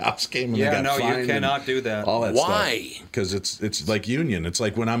 The cops came and they got fined. You cannot do that. All that Why? stuff. Because it's like union. It's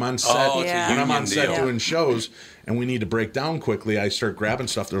like when I'm on set. When I'm on set deal. doing shows. And we need to break down quickly. I start grabbing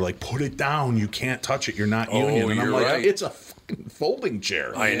stuff. They're like, put it down. You can't touch it. You're not union. And I'm you're like, right. it's a fucking folding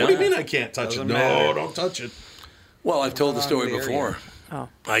chair. I know. What do you mean I can't touch it? No, don't touch it. Well, I've told the story before. Oh.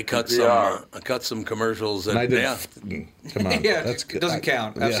 I cut some commercials. And I did. Yeah. Come on. Yeah, That's good. it doesn't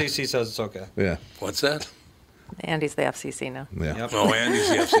count. Yeah. FCC says it's okay. Yeah. What's that? Andy's the FCC now. Yeah. Yep. Oh, Andy's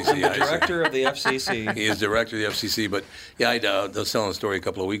the FCC. I'm the director of the FCC. He is director of the FCC. But yeah, I was telling a story a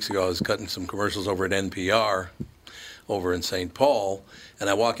couple of weeks ago. I was cutting some commercials over at NPR over in St. Paul, and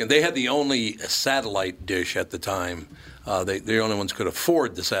I walk in. They had the only satellite dish at the time. They're the only ones who could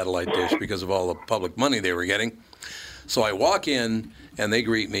afford the satellite dish because of all the public money they were getting. So I walk in, and they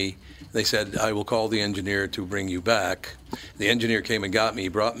greet me. They said, I will call the engineer to bring you back. The engineer came and got me,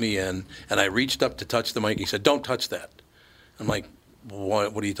 brought me in, and I reached up to touch the mic. He said, don't touch that. I'm like,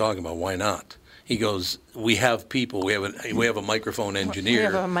 what are you talking about? Why not? He goes, we have people. We have a microphone engineer. We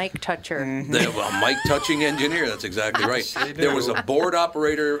have a mic toucher. They have a mic touching engineer. That's exactly right. There was a board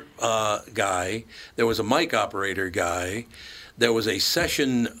operator guy. There was a mic operator guy. There was a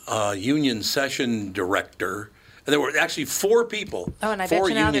union session director. And there were actually 4 people. Oh, and I bet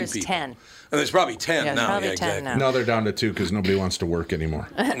you now there's people. 10. And there's probably 10 Yeah, now. probably Yeah, 10 exactly. now. No, they're down to 2 because nobody wants to work anymore.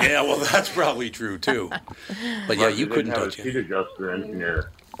 Yeah, well, that's probably true too. But yeah, you couldn't touch it. Seat adjuster engineer.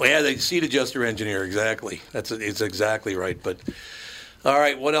 Well, yeah, the seat adjuster engineer, exactly. It's exactly right. But all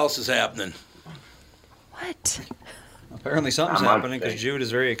right, what else is happening? What? Apparently something's happening because Jude is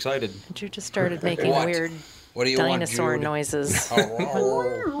very excited. Jude just started making weird What do you dinosaur want, Jude? noises.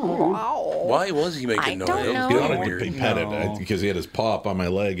 Why was he making noise? don't know. He wanted to be petted because he had his paw up on my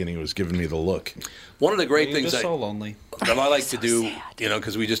leg and he was giving me the look. One of the great You're things just so lonely. that I like to do,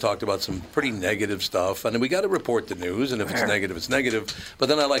 because we just talked about some pretty negative stuff, and we got to report the news, and if it's negative, it's negative. But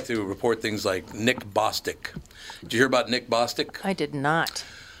then I like to report things like Nick Bostic. Did you hear about Nick Bostic? I did not.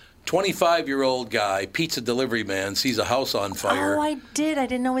 25-year-old guy, pizza delivery man, sees a house on fire. Oh, I did. I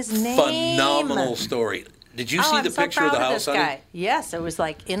didn't know his name. Phenomenal story. Did you see I'm the so picture proud of the this house, honey? guy. Yes, it was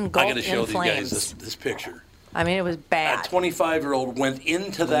like in I gold got to show in you guys flames. this picture. I mean, it was bad. A 25-year-old went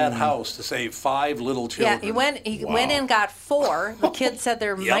into that house to save 5 little children. Yeah, he went in, got 4. The kid said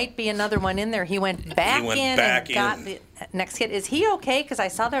there might be another one in there. He went back got the next kid. Is he okay? Because I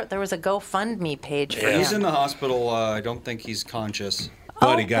saw there was a GoFundMe page for him. He's in the hospital. I don't think he's conscious.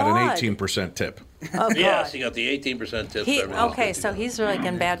 But he got an 18% tip. Oh, God. Yes, he got the 18% tip. Okay, so he's like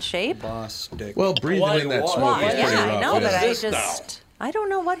in bad shape? Well, breathing in that smoke is pretty rough. I know, but I don't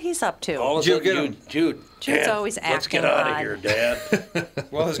know what he's up to. All of a sudden, Jude's Dad, always acting let's get out of odd. here, Dad.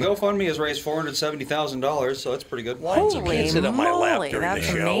 Well, his GoFundMe has raised $470,000, so that's pretty good. Holy moly, that's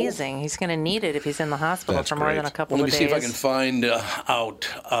amazing. He's going to need it if he's in the hospital for more than a couple of days. Let me see if I can find out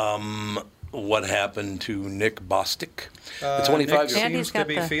what happened to Nick Bostic, the 25-year-old. Nick seems to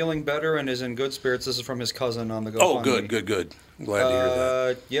be feeling better and is in good spirits. This is from his cousin on the GoFundMe. Oh, good. I'm glad to hear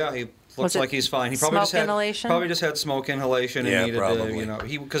that. Yeah, he looks like he's fine. He probably just had smoke inhalation and needed probably.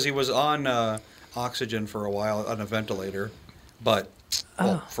 to, because he was on oxygen for a while on a ventilator, but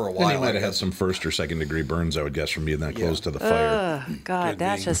for a while. And he might have had some first or second degree burns, I would guess, from being that close to the fire. God,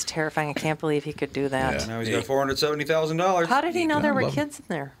 that's just terrifying. I can't believe he could do that. Yeah. Now he's got $470,000. How did he know there were kids in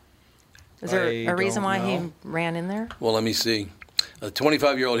there? Is there a reason why he ran in there? Well, let me see. A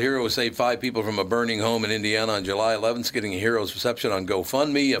 25-year-old hero saved 5 people from a burning home in Indiana on July 11th, getting a hero's reception on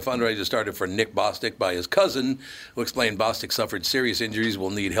GoFundMe. A fundraiser started for Nick Bostic by his cousin, who explained Bostic suffered serious injuries,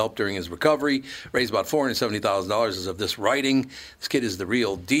 will need help during his recovery. Raised about $470,000 as of this writing. This kid is the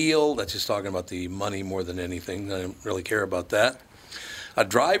real deal. That's just talking about the money more than anything. I don't really care about that. A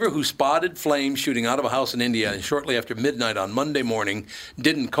driver who spotted flames shooting out of a house in Indiana shortly after midnight on Monday morning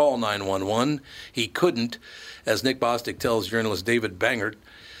didn't call 911. He couldn't, as Nick Bostic tells journalist David Bangert.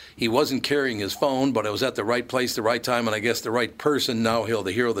 He wasn't carrying his phone, but it was at the right place, the right time, and I guess the right person. Now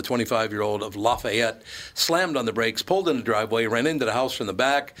the hero, the 25-year-old of Lafayette, slammed on the brakes, pulled in the driveway, ran into the house from the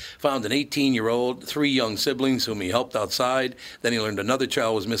back, found an 18-year-old, 3 young siblings whom he helped outside. Then he learned another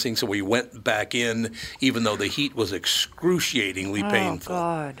child was missing, so he went back in, even though the heat was excruciatingly painful. Oh,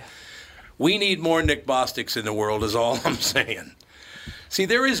 God. We need more Nick Bostics in the world is all I'm saying. See,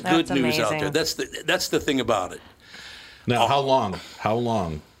 there is good news out there. That's the thing about it. Now, how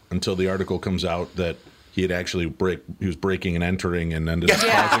long until the article comes out that he had actually he was breaking and entering and ended up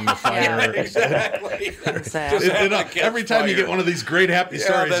causing the fire? Yeah, exactly. Every time you get one of these great happy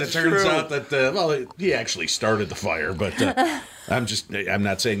stories, it turns true. out that he actually started the fire. But I'm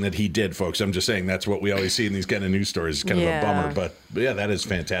not saying that he did, folks. I'm just saying that's what we always see in these kind of news stories. It's kind of a bummer, but yeah, that is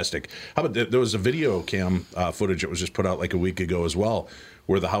fantastic. How about there was a video cam footage that was just put out like a week ago as well,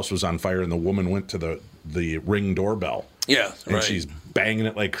 where the house was on fire and the woman went to the Ring doorbell. Yeah, and she's banging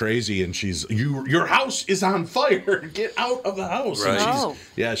it like crazy, and she's your house is on fire. Get out of the house. Right.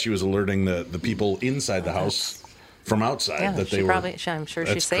 And she was alerting the people inside the house from outside that they were. I'm sure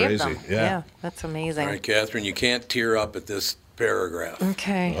she saved them. Yeah, that's amazing. All right, Catherine, you can't tear up at this paragraph.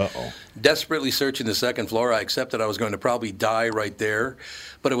 Okay. Uh-oh. Desperately searching the second floor, I accepted I was going to probably die right there,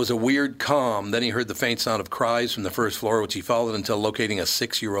 but it was a weird calm. Then he heard the faint sound of cries from the first floor, which he followed until locating a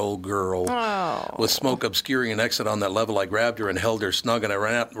 6-year-old girl. Oh. With smoke obscuring an exit on that level, I grabbed her and held her snug, and I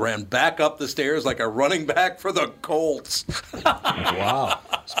ran back up the stairs like a running back for the Colts. Wow.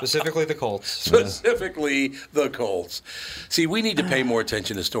 Specifically the Colts. Specifically the Colts. See, we need to pay more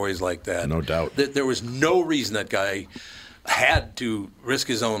attention to stories like that. No doubt. There was no reason that guy had to risk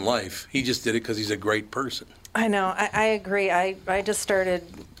his own life. He just did it because he's a great person. I know. I agree. I just started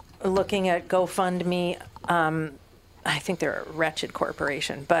looking at GoFundMe. I think they're a wretched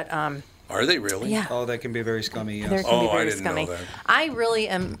corporation, but are they really? Yeah. Oh, that can be very scummy. Yes. They can be very I didn't scummy. know that. I really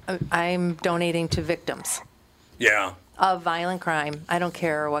am. I'm donating to victims. Yeah. Of violent crime. I don't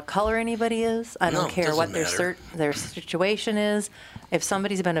care what color anybody is. I don't care what their situation is. If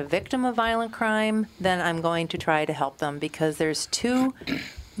somebody's been a victim of violent crime, then I'm going to try to help them, because there's too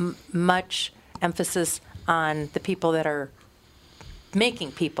much emphasis on the people that are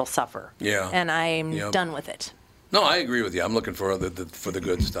making people suffer. Yeah. And I'm done with it. No, I agree with you. I'm looking for the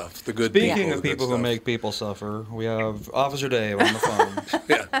good stuff. The good Speaking people. of people who make people suffer, we have Officer Dave on the phone.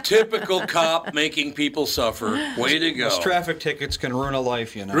 Yeah, typical cop making people suffer. Way to go. Those traffic tickets can ruin a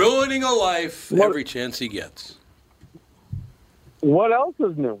life, you know. Ruining a life every chance he gets. What else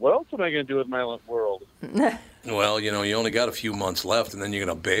is new? What else am I going to do with my world? Well, you only got a few months left, and then you're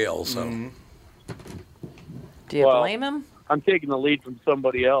going to bail. So, Do you blame him? I'm taking the lead from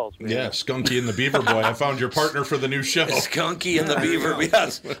somebody else. Man. Yeah, Skunky and the Beaver Boy. I found your partner for the new show. Skunky and the Beaver.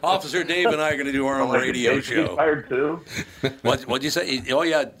 Yes, Officer Dave and I are going to do our own radio show. Fired too. What'd you say? Oh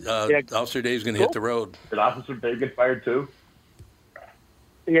yeah, Officer Dave's going to hit the road. Did Officer Dave get fired too?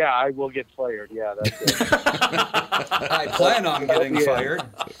 Yeah, I will get fired. Yeah, that's it. I plan on getting fired.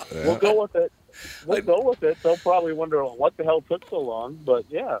 We'll go with it. we'll go with it. They'll probably wonder what the hell took so long, but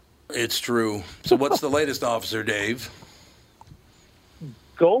yeah. It's true. So what's the latest, Officer Dave?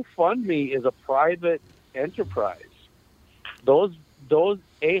 GoFundMe is a private enterprise. Those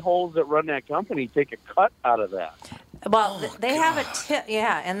a-holes that run that company take a cut out of that. Well, they have a tip,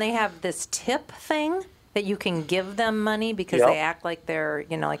 and they have this tip thing that you can give them money because they act like they're,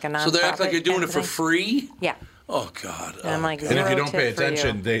 like a nonprofit. So they act like you're doing it for thing. free? Yeah. Oh, God. And I'm like, and if you don't pay tip for you.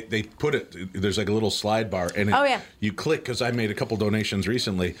 attention, they put it, there's like a little slide bar. And you click, because I made a couple donations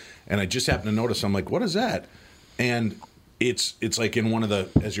recently, and I just happened to notice, I'm like, what is that? And it's like in one of the,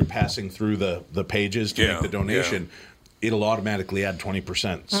 as you're passing through the pages to make the donation, it'll automatically add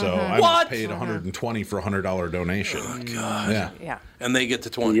 20%. So I was paid $120 for a $100 donation. Oh, God. Yeah. And they get to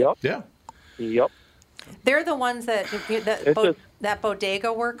 20. Yep. Yeah. Yep. They're the ones that that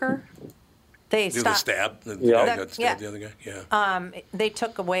bodega worker. They Do stopped. the stab? The guy got stabbed, the other guy? Yeah. They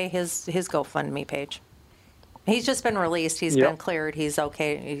took away his GoFundMe page. He's just been released. He's been cleared. He's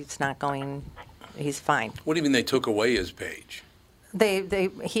okay. He's not going. He's fine. What do you mean they took away his page?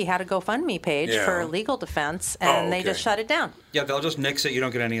 He had a GoFundMe page for legal defense, and they just shut it down. Yeah, they'll just nix it. You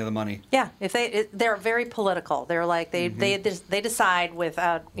don't get any of the money. Yeah, they're very political. They're like they decide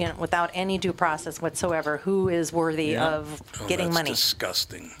without any due process whatsoever who is worthy of getting that's money.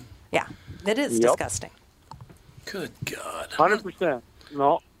 Disgusting. Yeah, it is disgusting. Good God. 100%.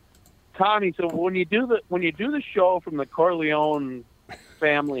 No, Tommy. So when you do the show from the Corleone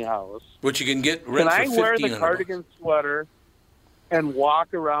family house, which you can get can rent for I wear the $1,500. cardigan sweater and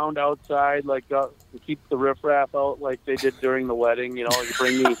walk around outside to keep the riffraff out like they did during the wedding? You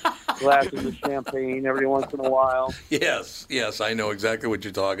bring me glasses of champagne every once in a while. Yes, I know exactly what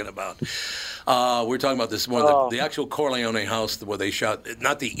you're talking about. We're talking about this one, the actual Corleone house where they shot,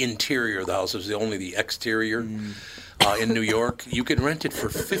 not the interior of the house, it was only the exterior in New York. You can rent it for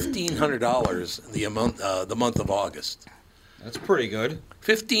 $1,500 the month of August. That's pretty good.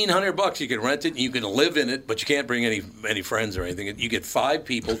 $1,500 you can rent it and you can live in it, but you can't bring any friends or anything. You get 5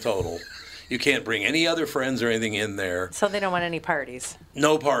 people total. You can't bring any other friends or anything in there. So they don't want any parties.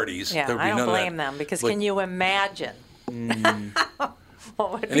 No parties. Yeah, I don't blame them because can you imagine?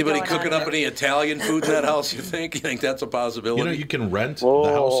 What would be Anybody going cooking on up any Italian food in that house, you think? You think that's a possibility? You can rent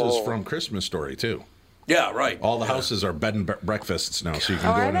the houses from Christmas Story, too. Yeah, right. All the houses are bed and breakfasts now, so you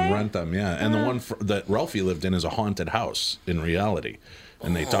can go in and rent them. Yeah, and the one that Ralphie lived in is a haunted house in reality,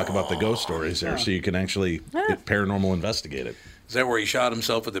 and they talk about the ghost stories there, so you can actually paranormal investigate it. Is that where he shot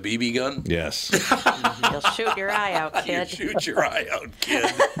himself with a BB gun? Yes. You'll shoot your eye out, kid. You shoot your eye out, kid.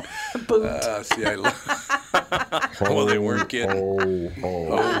 See, I love. Well, they weren't kidding.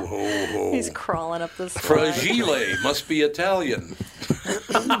 Ho, ho. He's crawling up this. Fragile must be Italian.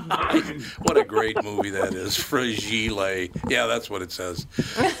 What a great movie that is, Fragile. Yeah, that's what it says.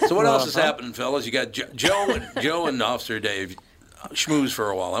 So what else is happening, fellas? You got Joe and Officer Dave schmooze for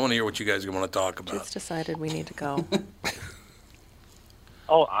a while. I want to hear what you guys want to talk about. It's decided we need to go.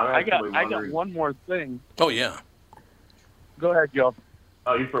 Oh, I got one more thing. Oh yeah. Go ahead, Joe.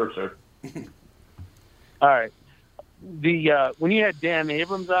 Oh, you first, sir. All right. When you had Dan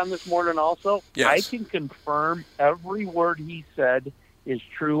Abrams on this morning also, I can confirm every word he said is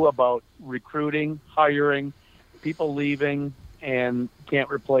true about recruiting, hiring, people leaving, and can't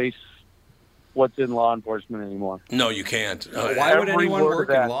replace what's in law enforcement anymore. No, you can't. Why would anyone work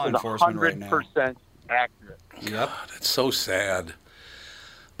in law enforcement right now? 100% accurate. Yep. God, it's so sad.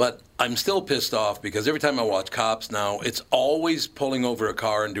 But I'm still pissed off because every time I watch Cops now, it's always pulling over a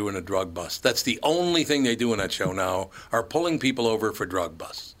car and doing a drug bust. That's the only thing they do in that show now, are pulling people over for drug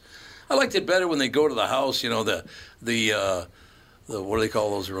busts. I liked it better when they go to the house, the what do they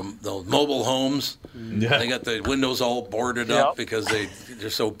call those mobile homes? Yeah. They got the windows all boarded up because they're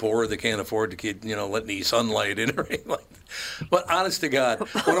so poor they can't afford to keep let any sunlight in or anything like that. But honest to God,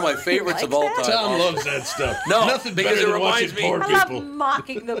 one of my favorites of all time. Tom loves that stuff. No, nothing because better it than reminds watching me. poor I people. love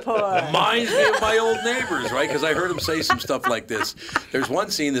mocking the poor. Reminds me of my old neighbors, right? Because I heard him say some stuff like this. There's one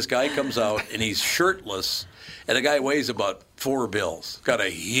scene. This guy comes out and he's shirtless, and the guy weighs about 4 bills. Got a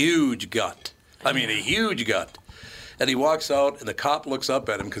huge gut. I mean, a huge gut. And he walks out, and the cop looks up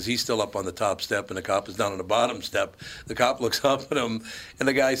at him because he's still up on the top step, and the cop is down on the bottom step. The cop looks up at him, and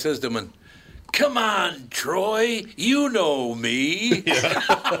the guy says to him, "Come on, Troy, you know me."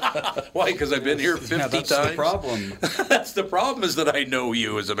 Why? Because I've been here 50 that's times? the problem. That's the problem, is that I know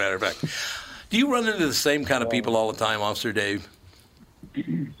you, as a matter of fact. Do you run into the same kind of people all the time, Officer Dave?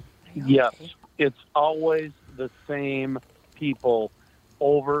 Yes. It's always the same people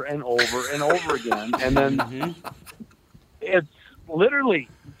over and over and over again. And then it's literally,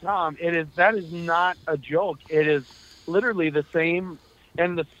 Tom, that is not a joke. It is literally the same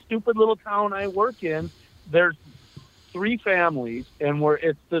And the stupid little town I work in, there's 3 families, and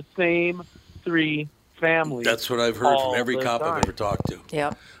it's the same 3 families. That's what I've heard from every cop time. I've ever talked to.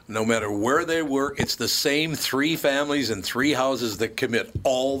 Yep. No matter where they work, it's the same 3 families and 3 houses that commit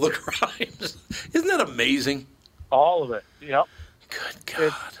all the crimes. Isn't that amazing? All of it. Yep. Good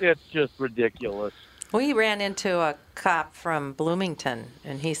God. It's just ridiculous. We ran into a cop from Bloomington,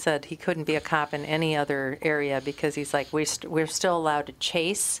 and he said he couldn't be a cop in any other area because he's like, we're still allowed to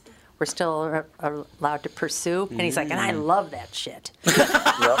chase. We're still allowed to pursue. And he's like, and I love that shit. He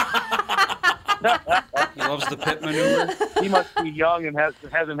loves the pit maneuver. He must be young and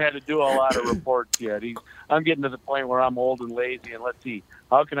hasn't had to do a lot of reports yet. I'm getting to the point where I'm old and lazy, and let's see,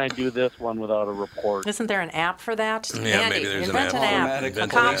 how can I do this one without a report? Isn't there an app for that? Yeah, Andy, maybe there's invent an app. an Automatic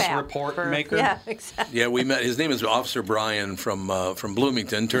cop police app report for- maker? Yeah, exactly. Yeah, we met. His name is Officer Brian from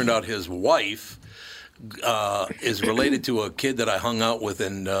Bloomington. Turned out his wife is related to a kid that I hung out with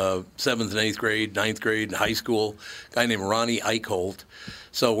in 7th and 8th grade, 9th grade, high school, a guy named Ronnie Eichholt.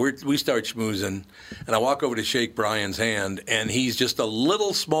 So we start schmoozing, and I walk over to shake Brian's hand, and he's just a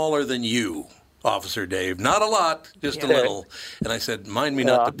little smaller than you, Officer Dave. Not a lot, just a little. And I said, mind me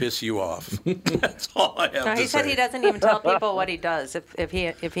not to piss you off. That's all I have to say. He said he doesn't even tell people what he does. If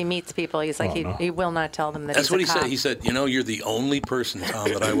he meets people, he's like, he will not tell them that That's he's what a he cop. said. He said, you're the only person,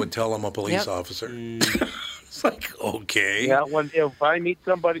 Tom, that I would tell I'm a police officer. It's like, okay. Yeah, if I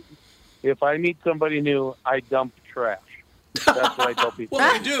meet somebody new, I dump trash. That's what I tell people.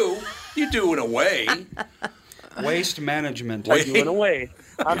 Well, you do. You do in a way. Waste management. I do in a way.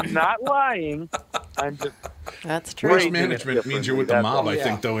 I'm not lying. I'm just. That's true. Waste management means you're with the mob, I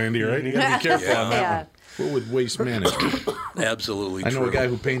think, though, Andy, right? You got to be careful on that one. What with waste management? Absolutely I know true. a guy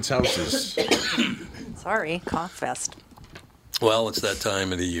who paints houses. Sorry, cough fest. Well, it's that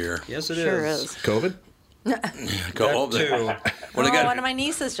time of the year. Yes, it Sure is. is. COVID? One of my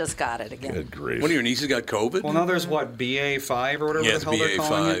nieces just got it again. Good grief. One of your nieces got COVID? Well, now there's what, BA5 or whatever Yeah, the it's hell they're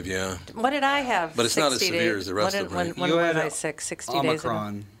calling BA5, it? yeah. What did I have? But it's not as 60 severe days? as the rest of them, right? When You was had I sick? 60 days ago?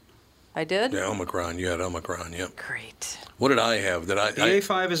 Omicron. I did? Yeah, Omicron. You had Omicron, yep. Great. What did I have?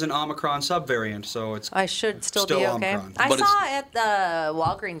 BA5 is an Omicron subvariant, so it's I should still be okay. Omicron. I But saw at the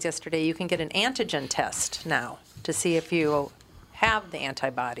Walgreens yesterday you can get an antigen test now to see if you have the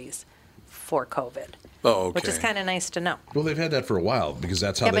antibodies for COVID. Oh, okay. Which is kind of nice to know. Well, they've had that for a while because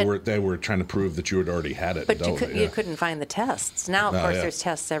that's how Yeah, they were trying to prove that you had already had it. But you, Don't they? you couldn't find the tests. Now, of Oh, course, yeah. there's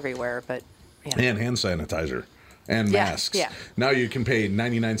tests everywhere, but yeah. And hand sanitizer. And Yeah, masks. yeah. Now you can pay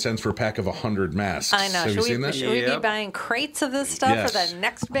 99 cents for a pack of 100 masks. I know. Have you seen that? Should we be buying crates of this stuff Yes. for the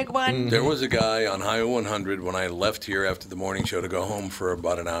next big one? There was a guy on Highway 100 when I left here after the morning show to go home for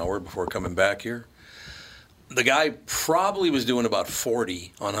about an hour before coming back here. The guy probably was doing about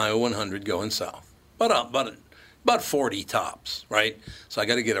 40 on Highway 100 going south. About 40 tops, right? So I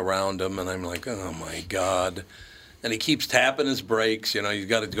got to get around him, and I'm like, oh, my God. And he keeps tapping his brakes. He's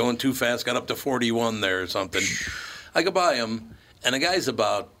got it going too fast, got up to 41 there or something. I go by him, and the guy's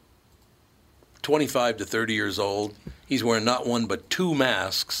about 25 to 30 years old. He's wearing not one but 2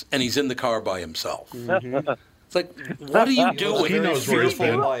 masks, and he's in the car by himself. It's like, what are you doing? He knows where he's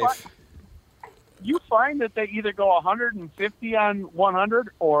been. You find that they either go 150 on 100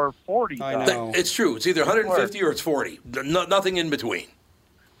 or 40. I know. It's true. It's either 150 or it's 40. Nothing in between.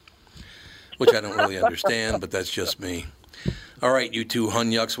 Which I don't really understand, but that's just me. All right, you two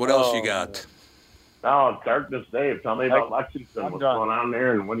hunyucks. What else you got? Oh, Darkness Dave. Tell me about Lexington. What's going on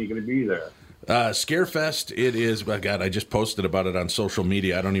there, and when are you going to be there? Scarefest, it is, my God, I just posted about it on social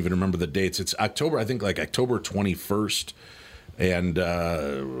media. I don't even remember the dates. It's October, I think October 21st. And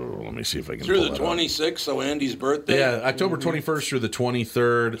let me see if I can Through pull the that up. 26th, so Andy's birthday? Yeah, October 21st through the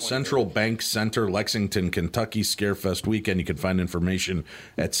 23rd, Central Bank Center, Lexington, Kentucky, Scarefest Weekend. You can find information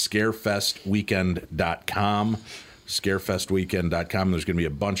at scarefestweekend.com. Scarefestweekend.com. There's going to be a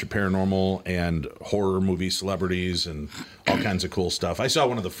bunch of paranormal and horror movie celebrities and all kinds of cool stuff. I saw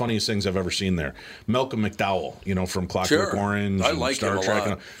one of the funniest things I've ever seen there. Malcolm McDowell, from Clockwork Orange I and like Star him a Trek.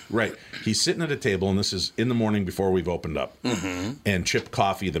 lot. Right. He's sitting at a table, and this is in the morning before we've opened up. Mm-hmm. And Chip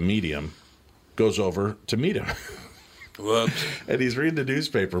Coffey, the medium, goes over to meet him. Whoops. And he's reading the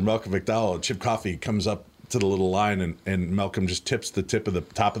newspaper. Malcolm McDowell, and Chip Coffey comes up to the little line, and Malcolm just tips the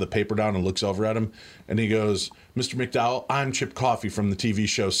top of the paper down and looks over at him, and he goes, "Mr. McDowell, I'm Chip Coffey from the TV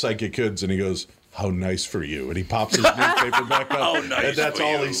show Psychic Kids," and he goes, "How nice for you," and he pops his newspaper back up. How nice and that's for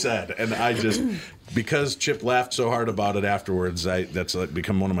all you. he said. And I just, because Chip laughed so hard about it afterwards, that's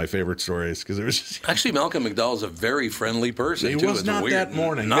become one of my favorite stories, because it was just, Actually, Malcolm McDowell's a very friendly person, it too. was It's not weird. that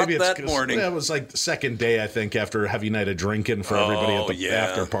morning. Not Maybe it's that 'cause morning. That was like the second day, I think, after a heavy night of drinking for everybody at the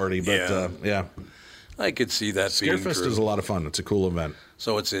after party. But yeah. I could see that being true. Scarefest is a lot of fun. It's a cool event.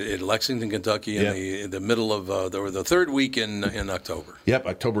 So it's in Lexington, Kentucky, in the middle of the third week in October. Yep,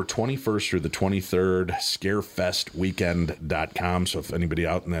 October 21st through the 23rd, scarefestweekend.com. So if anybody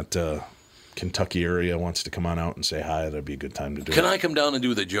out in that Kentucky area wants to come on out and say hi, that'd be a good time to do it. Can I come down and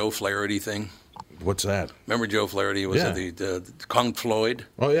do the Joe Flaherty thing? What's that? Remember Joe Flaherty? Was it the Count Floyd?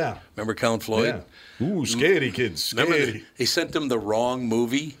 Oh, yeah. Remember Count Floyd? Yeah. Ooh, scary kids, scary. Remember they sent him the wrong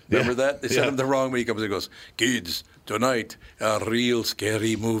movie? Remember that? They sent him the wrong movie. He comes and goes, kids, tonight, a real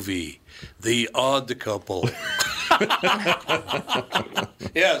scary movie. The Odd Couple.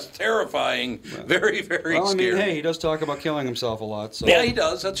 Yes, terrifying. Very, very well, I mean, scary. hey, he does talk about killing himself a lot. So yeah, he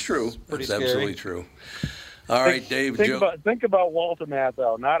does. That's true. Pretty That's scary. absolutely true. All right, Dave. Think about Walter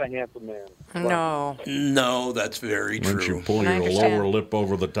Matthau, not a handsome man. No, that's very Why don't true. you pull your lower lip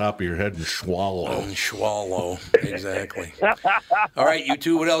over the top of your head and swallow? Swallow. Exactly. All right, you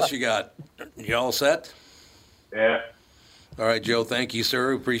two, what else you got? You all set? Yeah. All right, Joe, thank you,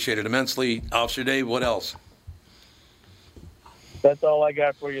 sir. Appreciate it immensely. Officer Dave, what else? That's all I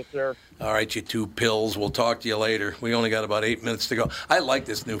got for you, sir. All right, you two pills. We'll talk to you later. We only got about 8 minutes to go. I like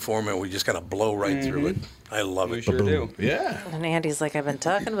this new format. We just kind of blow right through it. I love it. We sure do. Yeah. And Andy's like, I've been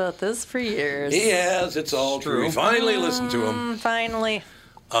talking about this for years. He has. It's all true. We finally listened to him. Finally.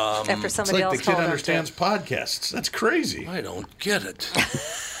 After somebody it's like else the kid told him understands to. podcasts. That's crazy. I don't get it.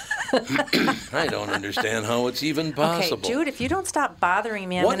 I don't understand how it's even possible. Okay, Jude, if you don't stop bothering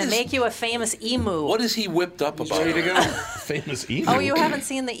me, I'm going to make you a famous emu. What is he whipped up about? Ready to go. Famous emu. Oh, you haven't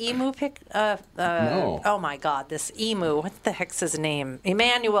seen the emu pic? No. Oh, my God, this emu. What the heck's his name?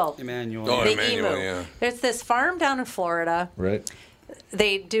 Emmanuel. Oh, The Emmanuel, emu. yeah. There's this farm down in Florida. Right.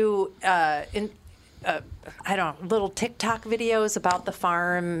 They do little TikTok videos about the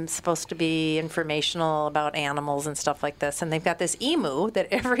farm, supposed to be informational about animals and stuff like this. And they've got this emu that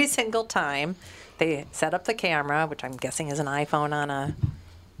every single time they set up the camera, which I'm guessing is an iPhone on a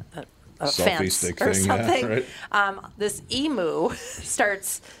fence stick or thing, something. Yeah, right. This emu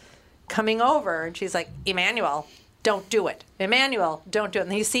starts coming over, and she's like, Emmanuel, don't do it. Emmanuel, don't do it.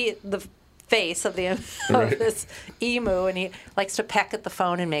 And you see the face of this emu, and he likes to peck at the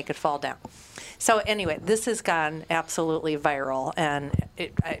phone and make it fall down. So anyway, this has gone absolutely viral, and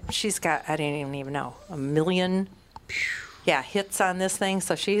she's got, I didn't even know, 1 million hits on this thing.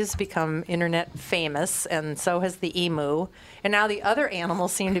 So she's become internet famous, and so has the emu. And now the other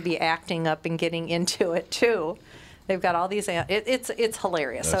animals seem to be acting up and getting into it too. They've got all these. It's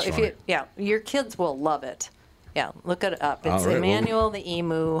hilarious. That's so if funny. your kids will love it. Yeah, look it up. It's All right, Emmanuel the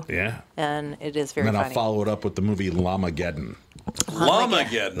emu. Yeah. And it is very And then funny. I'll follow it up with the movie Llamageddon.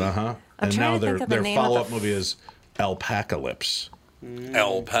 Llamageddon. Uh-huh. I'm And trying now to think of the their name of follow-up the- movie is Alpacalypse.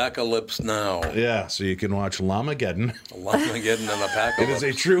 Alpacalypse now. Yeah, so you can watch Llamageddon. Llamageddon and Alpacalypse. It is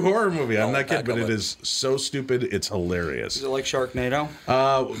a true horror movie. I'm not kidding, but it Alpacalypse. is so stupid, it's hilarious. Is it like Sharknado?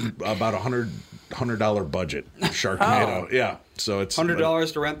 About $100 budget. Sharknado. Yeah. So it's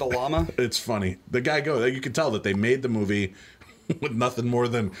 $100 to rent the llama? It's funny. The guy you can tell that they made the movie with nothing more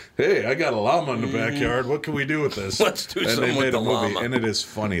than, hey, I got a llama in the backyard. What can we do with this? Let's do and something they with made the a movie, llama. and it is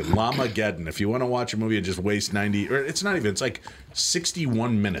funny. Llamageddon. If you want to watch a movie and just waste 90, or it's not even, it's like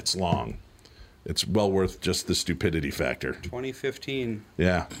 61 minutes long. It's well worth just the stupidity factor. 2015.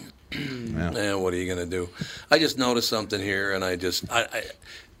 Yeah. Yeah, what are you going to do? I just noticed something here, and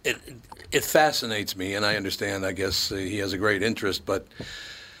it fascinates me, and I understand, I guess, he has a great interest, but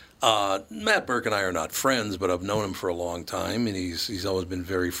Matt Burke and I are not friends, but I've known him for a long time, and he's always been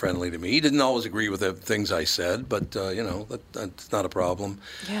very friendly to me. He didn't always agree with the things I said, but, that's not a problem.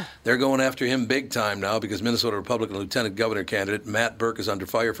 Yeah. They're going after him big time now because Minnesota Republican Lieutenant Governor candidate Matt Burke is under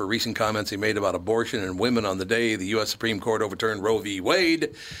fire for recent comments he made about abortion and women on the day the U.S. Supreme Court overturned Roe v.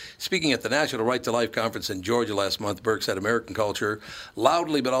 Wade. Speaking at the National Right to Life Conference in Georgia last month, Burke said American culture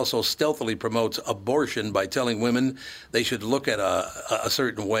loudly but also stealthily promotes abortion by telling women they should look at a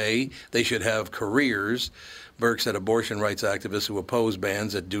certain way. They should have careers. Burke said abortion rights activists who oppose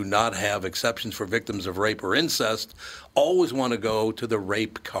bans that do not have exceptions for victims of rape or incest always want to go to the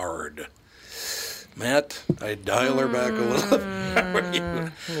rape card. Matt, I dial her back a little.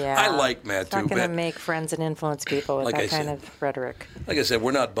 Yeah. I like Matt It's not too. going to Matt, make friends and influence people with Like that I kind said. of rhetoric. like I said,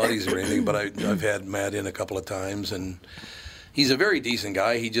 we're not buddies or anything, but I've had Matt in a couple of times, and he's a very decent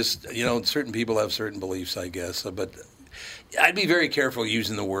guy. He just, certain people have certain beliefs, I guess, but I'd be very careful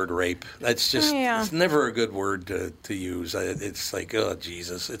using the word rape. That's just, it's never a good word to use. It's like, oh,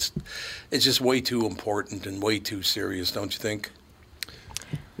 Jesus. It's just way too important and way too serious, don't you think?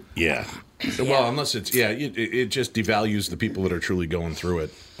 Yeah. Well, unless it's, it just devalues the people that are truly going through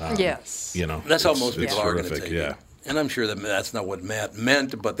it. Yes. That's how most people it's are going to horrific, take it. And I'm sure that's not what Matt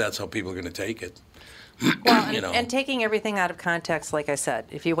meant, but that's how people are going to take it. Well, and taking everything out of context, like I said,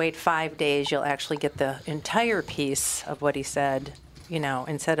 if you wait 5 days, you'll actually get the entire piece of what he said,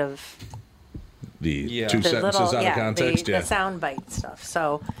 instead of the two sentences out of context. The soundbite stuff.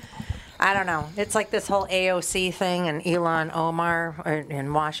 So, I don't know. It's like this whole AOC thing and Ilhan Omar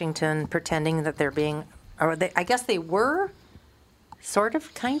in Washington pretending that they're being, I guess they were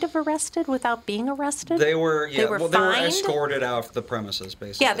kind of arrested without being arrested. They were fined? escorted out the premises,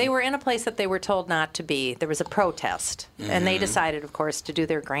 basically. Yeah, they were in a place that they were told not to be. There was a protest, and they decided, of course, to do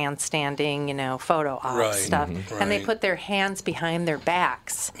their grandstanding, photo op stuff. And they put their hands behind their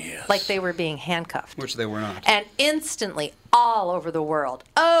backs, like they were being handcuffed. Which they were not. And instantly, all over the world,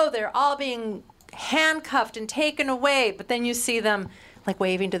 they're all being handcuffed and taken away. But then you see them,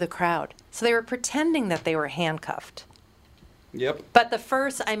 waving to the crowd. So they were pretending that they were handcuffed. Yep. But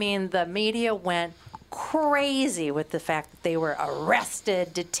the media went crazy with the fact that they were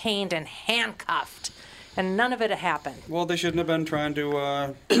arrested, detained, and handcuffed, and none of it happened. Well, they shouldn't have been trying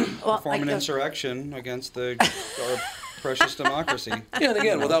to perform an insurrection against our precious democracy. Yeah, and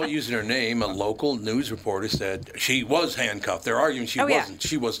again, without using her name, a local news reporter said she was handcuffed. They're arguing she wasn't.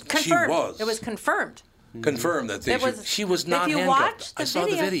 She was. Confirmed. She was. It was confirmed. Confirmed that she was not if you handcuffed. Watch I saw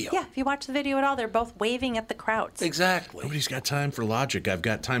the video. Yeah, if you watch the video at all, they're both waving at the crowds. Exactly. Nobody's got time for logic. I've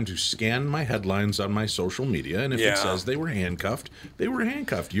got time to scan my headlines on my social media, and if it says they were handcuffed, they were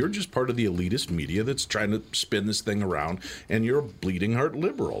handcuffed. You're just part of the elitist media that's trying to spin this thing around, and you're a bleeding heart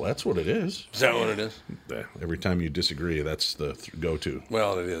liberal. That's what it is. Is that what it is? Every time you disagree, that's the go-to.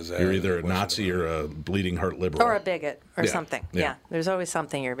 Well, it is. You're either a Nazi or a bleeding heart liberal. Or a bigot or something. Yeah. There's always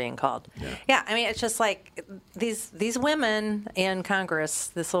something you're being called. Yeah, it's just like these women in Congress,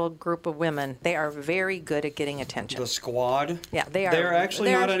 this little group of women, they are very good at getting attention. The squad? Yeah, they are. They're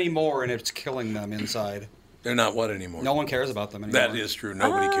actually not anymore, and it's killing them inside. They're not what anymore? No one cares about them anymore. That is true.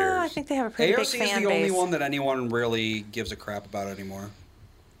 Nobody cares. I think they have a pretty big fan base. AOC is the only one that anyone really gives a crap about anymore.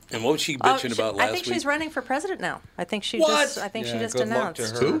 And what was she bitching about last week? I think she's running for president now. I think she what? just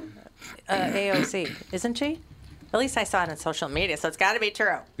announced. Who? AOC, isn't she? At least I saw it on social media, so it's got to be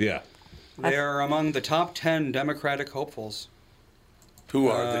true. Yeah. They are among the top 10 Democratic hopefuls. Who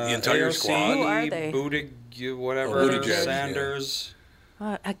are the entire AOC, squad? Who are they? Buttigieg, Sanders.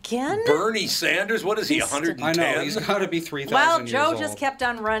 Again? Bernie Sanders? What is he, 110? I know, he's got to be 3,000 Well, years Joe old. just kept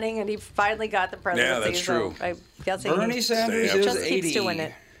on running, and he finally got the presidency. Yeah, that's true. So I guess Bernie Sanders just is keeps 80. doing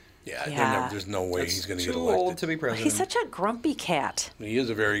it. Yeah, there's no way he's going to get too elected. old to be president. He's such a grumpy cat. He is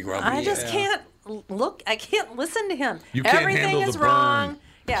a very grumpy I just can't I can't listen to him. You can't Everything handle is the wrong. burn.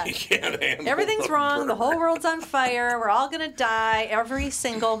 Yeah. He can't handle Everything's the wrong. burn. The whole world's on fire. We're all going to die every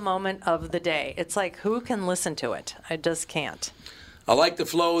single moment of the day. It's like, who can listen to it? I just can't. I like the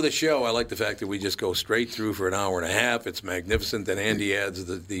flow of the show. I like the fact that we just go straight through for an hour and a half. It's magnificent. Then Andy adds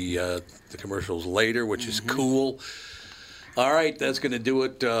the commercials later, which is cool. All right, that's going to do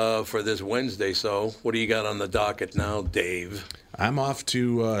it for this Wednesday. So what do you got on the docket now, Dave? I'm off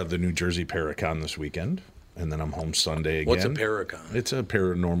to the New Jersey Paracon this weekend, and then I'm home Sunday again. What's a Paracon? It's a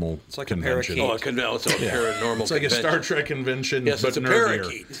paranormal convention. It's a paranormal It's like convention. a Star Trek convention, Yes, but it's a nerdier.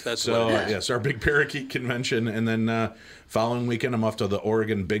 parakeet. That's so, what it is. yes, our big parakeet convention. And then following weekend, I'm off to the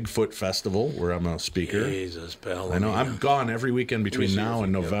Oregon Bigfoot Festival, where I'm a speaker. Jesus, pal. I know. I'm gone every weekend between now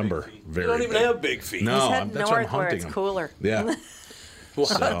and November. You don't even have big feet. No, He's heading that's why I'm north where hunting it's them. cooler. Yeah.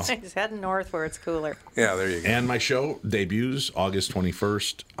 So. He's heading north where it's cooler. Yeah, there you go. And my show debuts August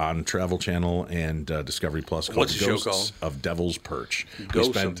 21st on Travel Channel and Discovery Plus called What's the show Ghosts called? of Devil's Perch.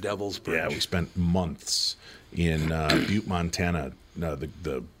 Ghosts of Devil's Perch. Yeah, we spent months in Butte, Montana.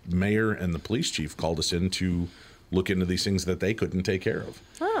 The mayor and the police chief called us in to look into these things that they couldn't take care of.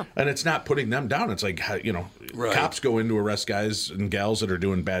 Oh. And it's not putting them down. It's like, Right. cops go in to arrest guys and gals that are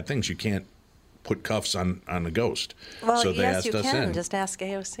doing bad things. You can't put cuffs on a ghost. Well, so they yes, asked you us can. in. Just ask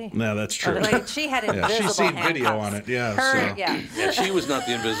AOC. No, that's true. Wait, she had invisible she's seen handcuffs. video on it. Yeah, Her, yeah. Yeah, she was not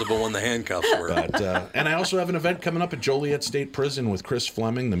the invisible one. The handcuffs were. But, and I also have an event coming up at Joliet State Prison with Chris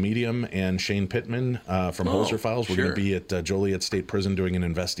Fleming, the medium, and Shane Pittman from Holzer Files. We're going to be at Joliet State Prison doing an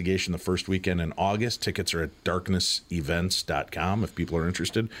investigation the first weekend in August. Tickets are at darknessevents.com if people are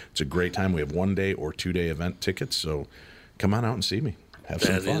interested. It's a great time. We have 1-day or 2-day event tickets, so come on out and see me. Have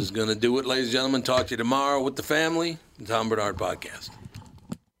some fun. That is going to do it, ladies and gentlemen. Talk to you tomorrow with the family. The Tom Bernard Podcast.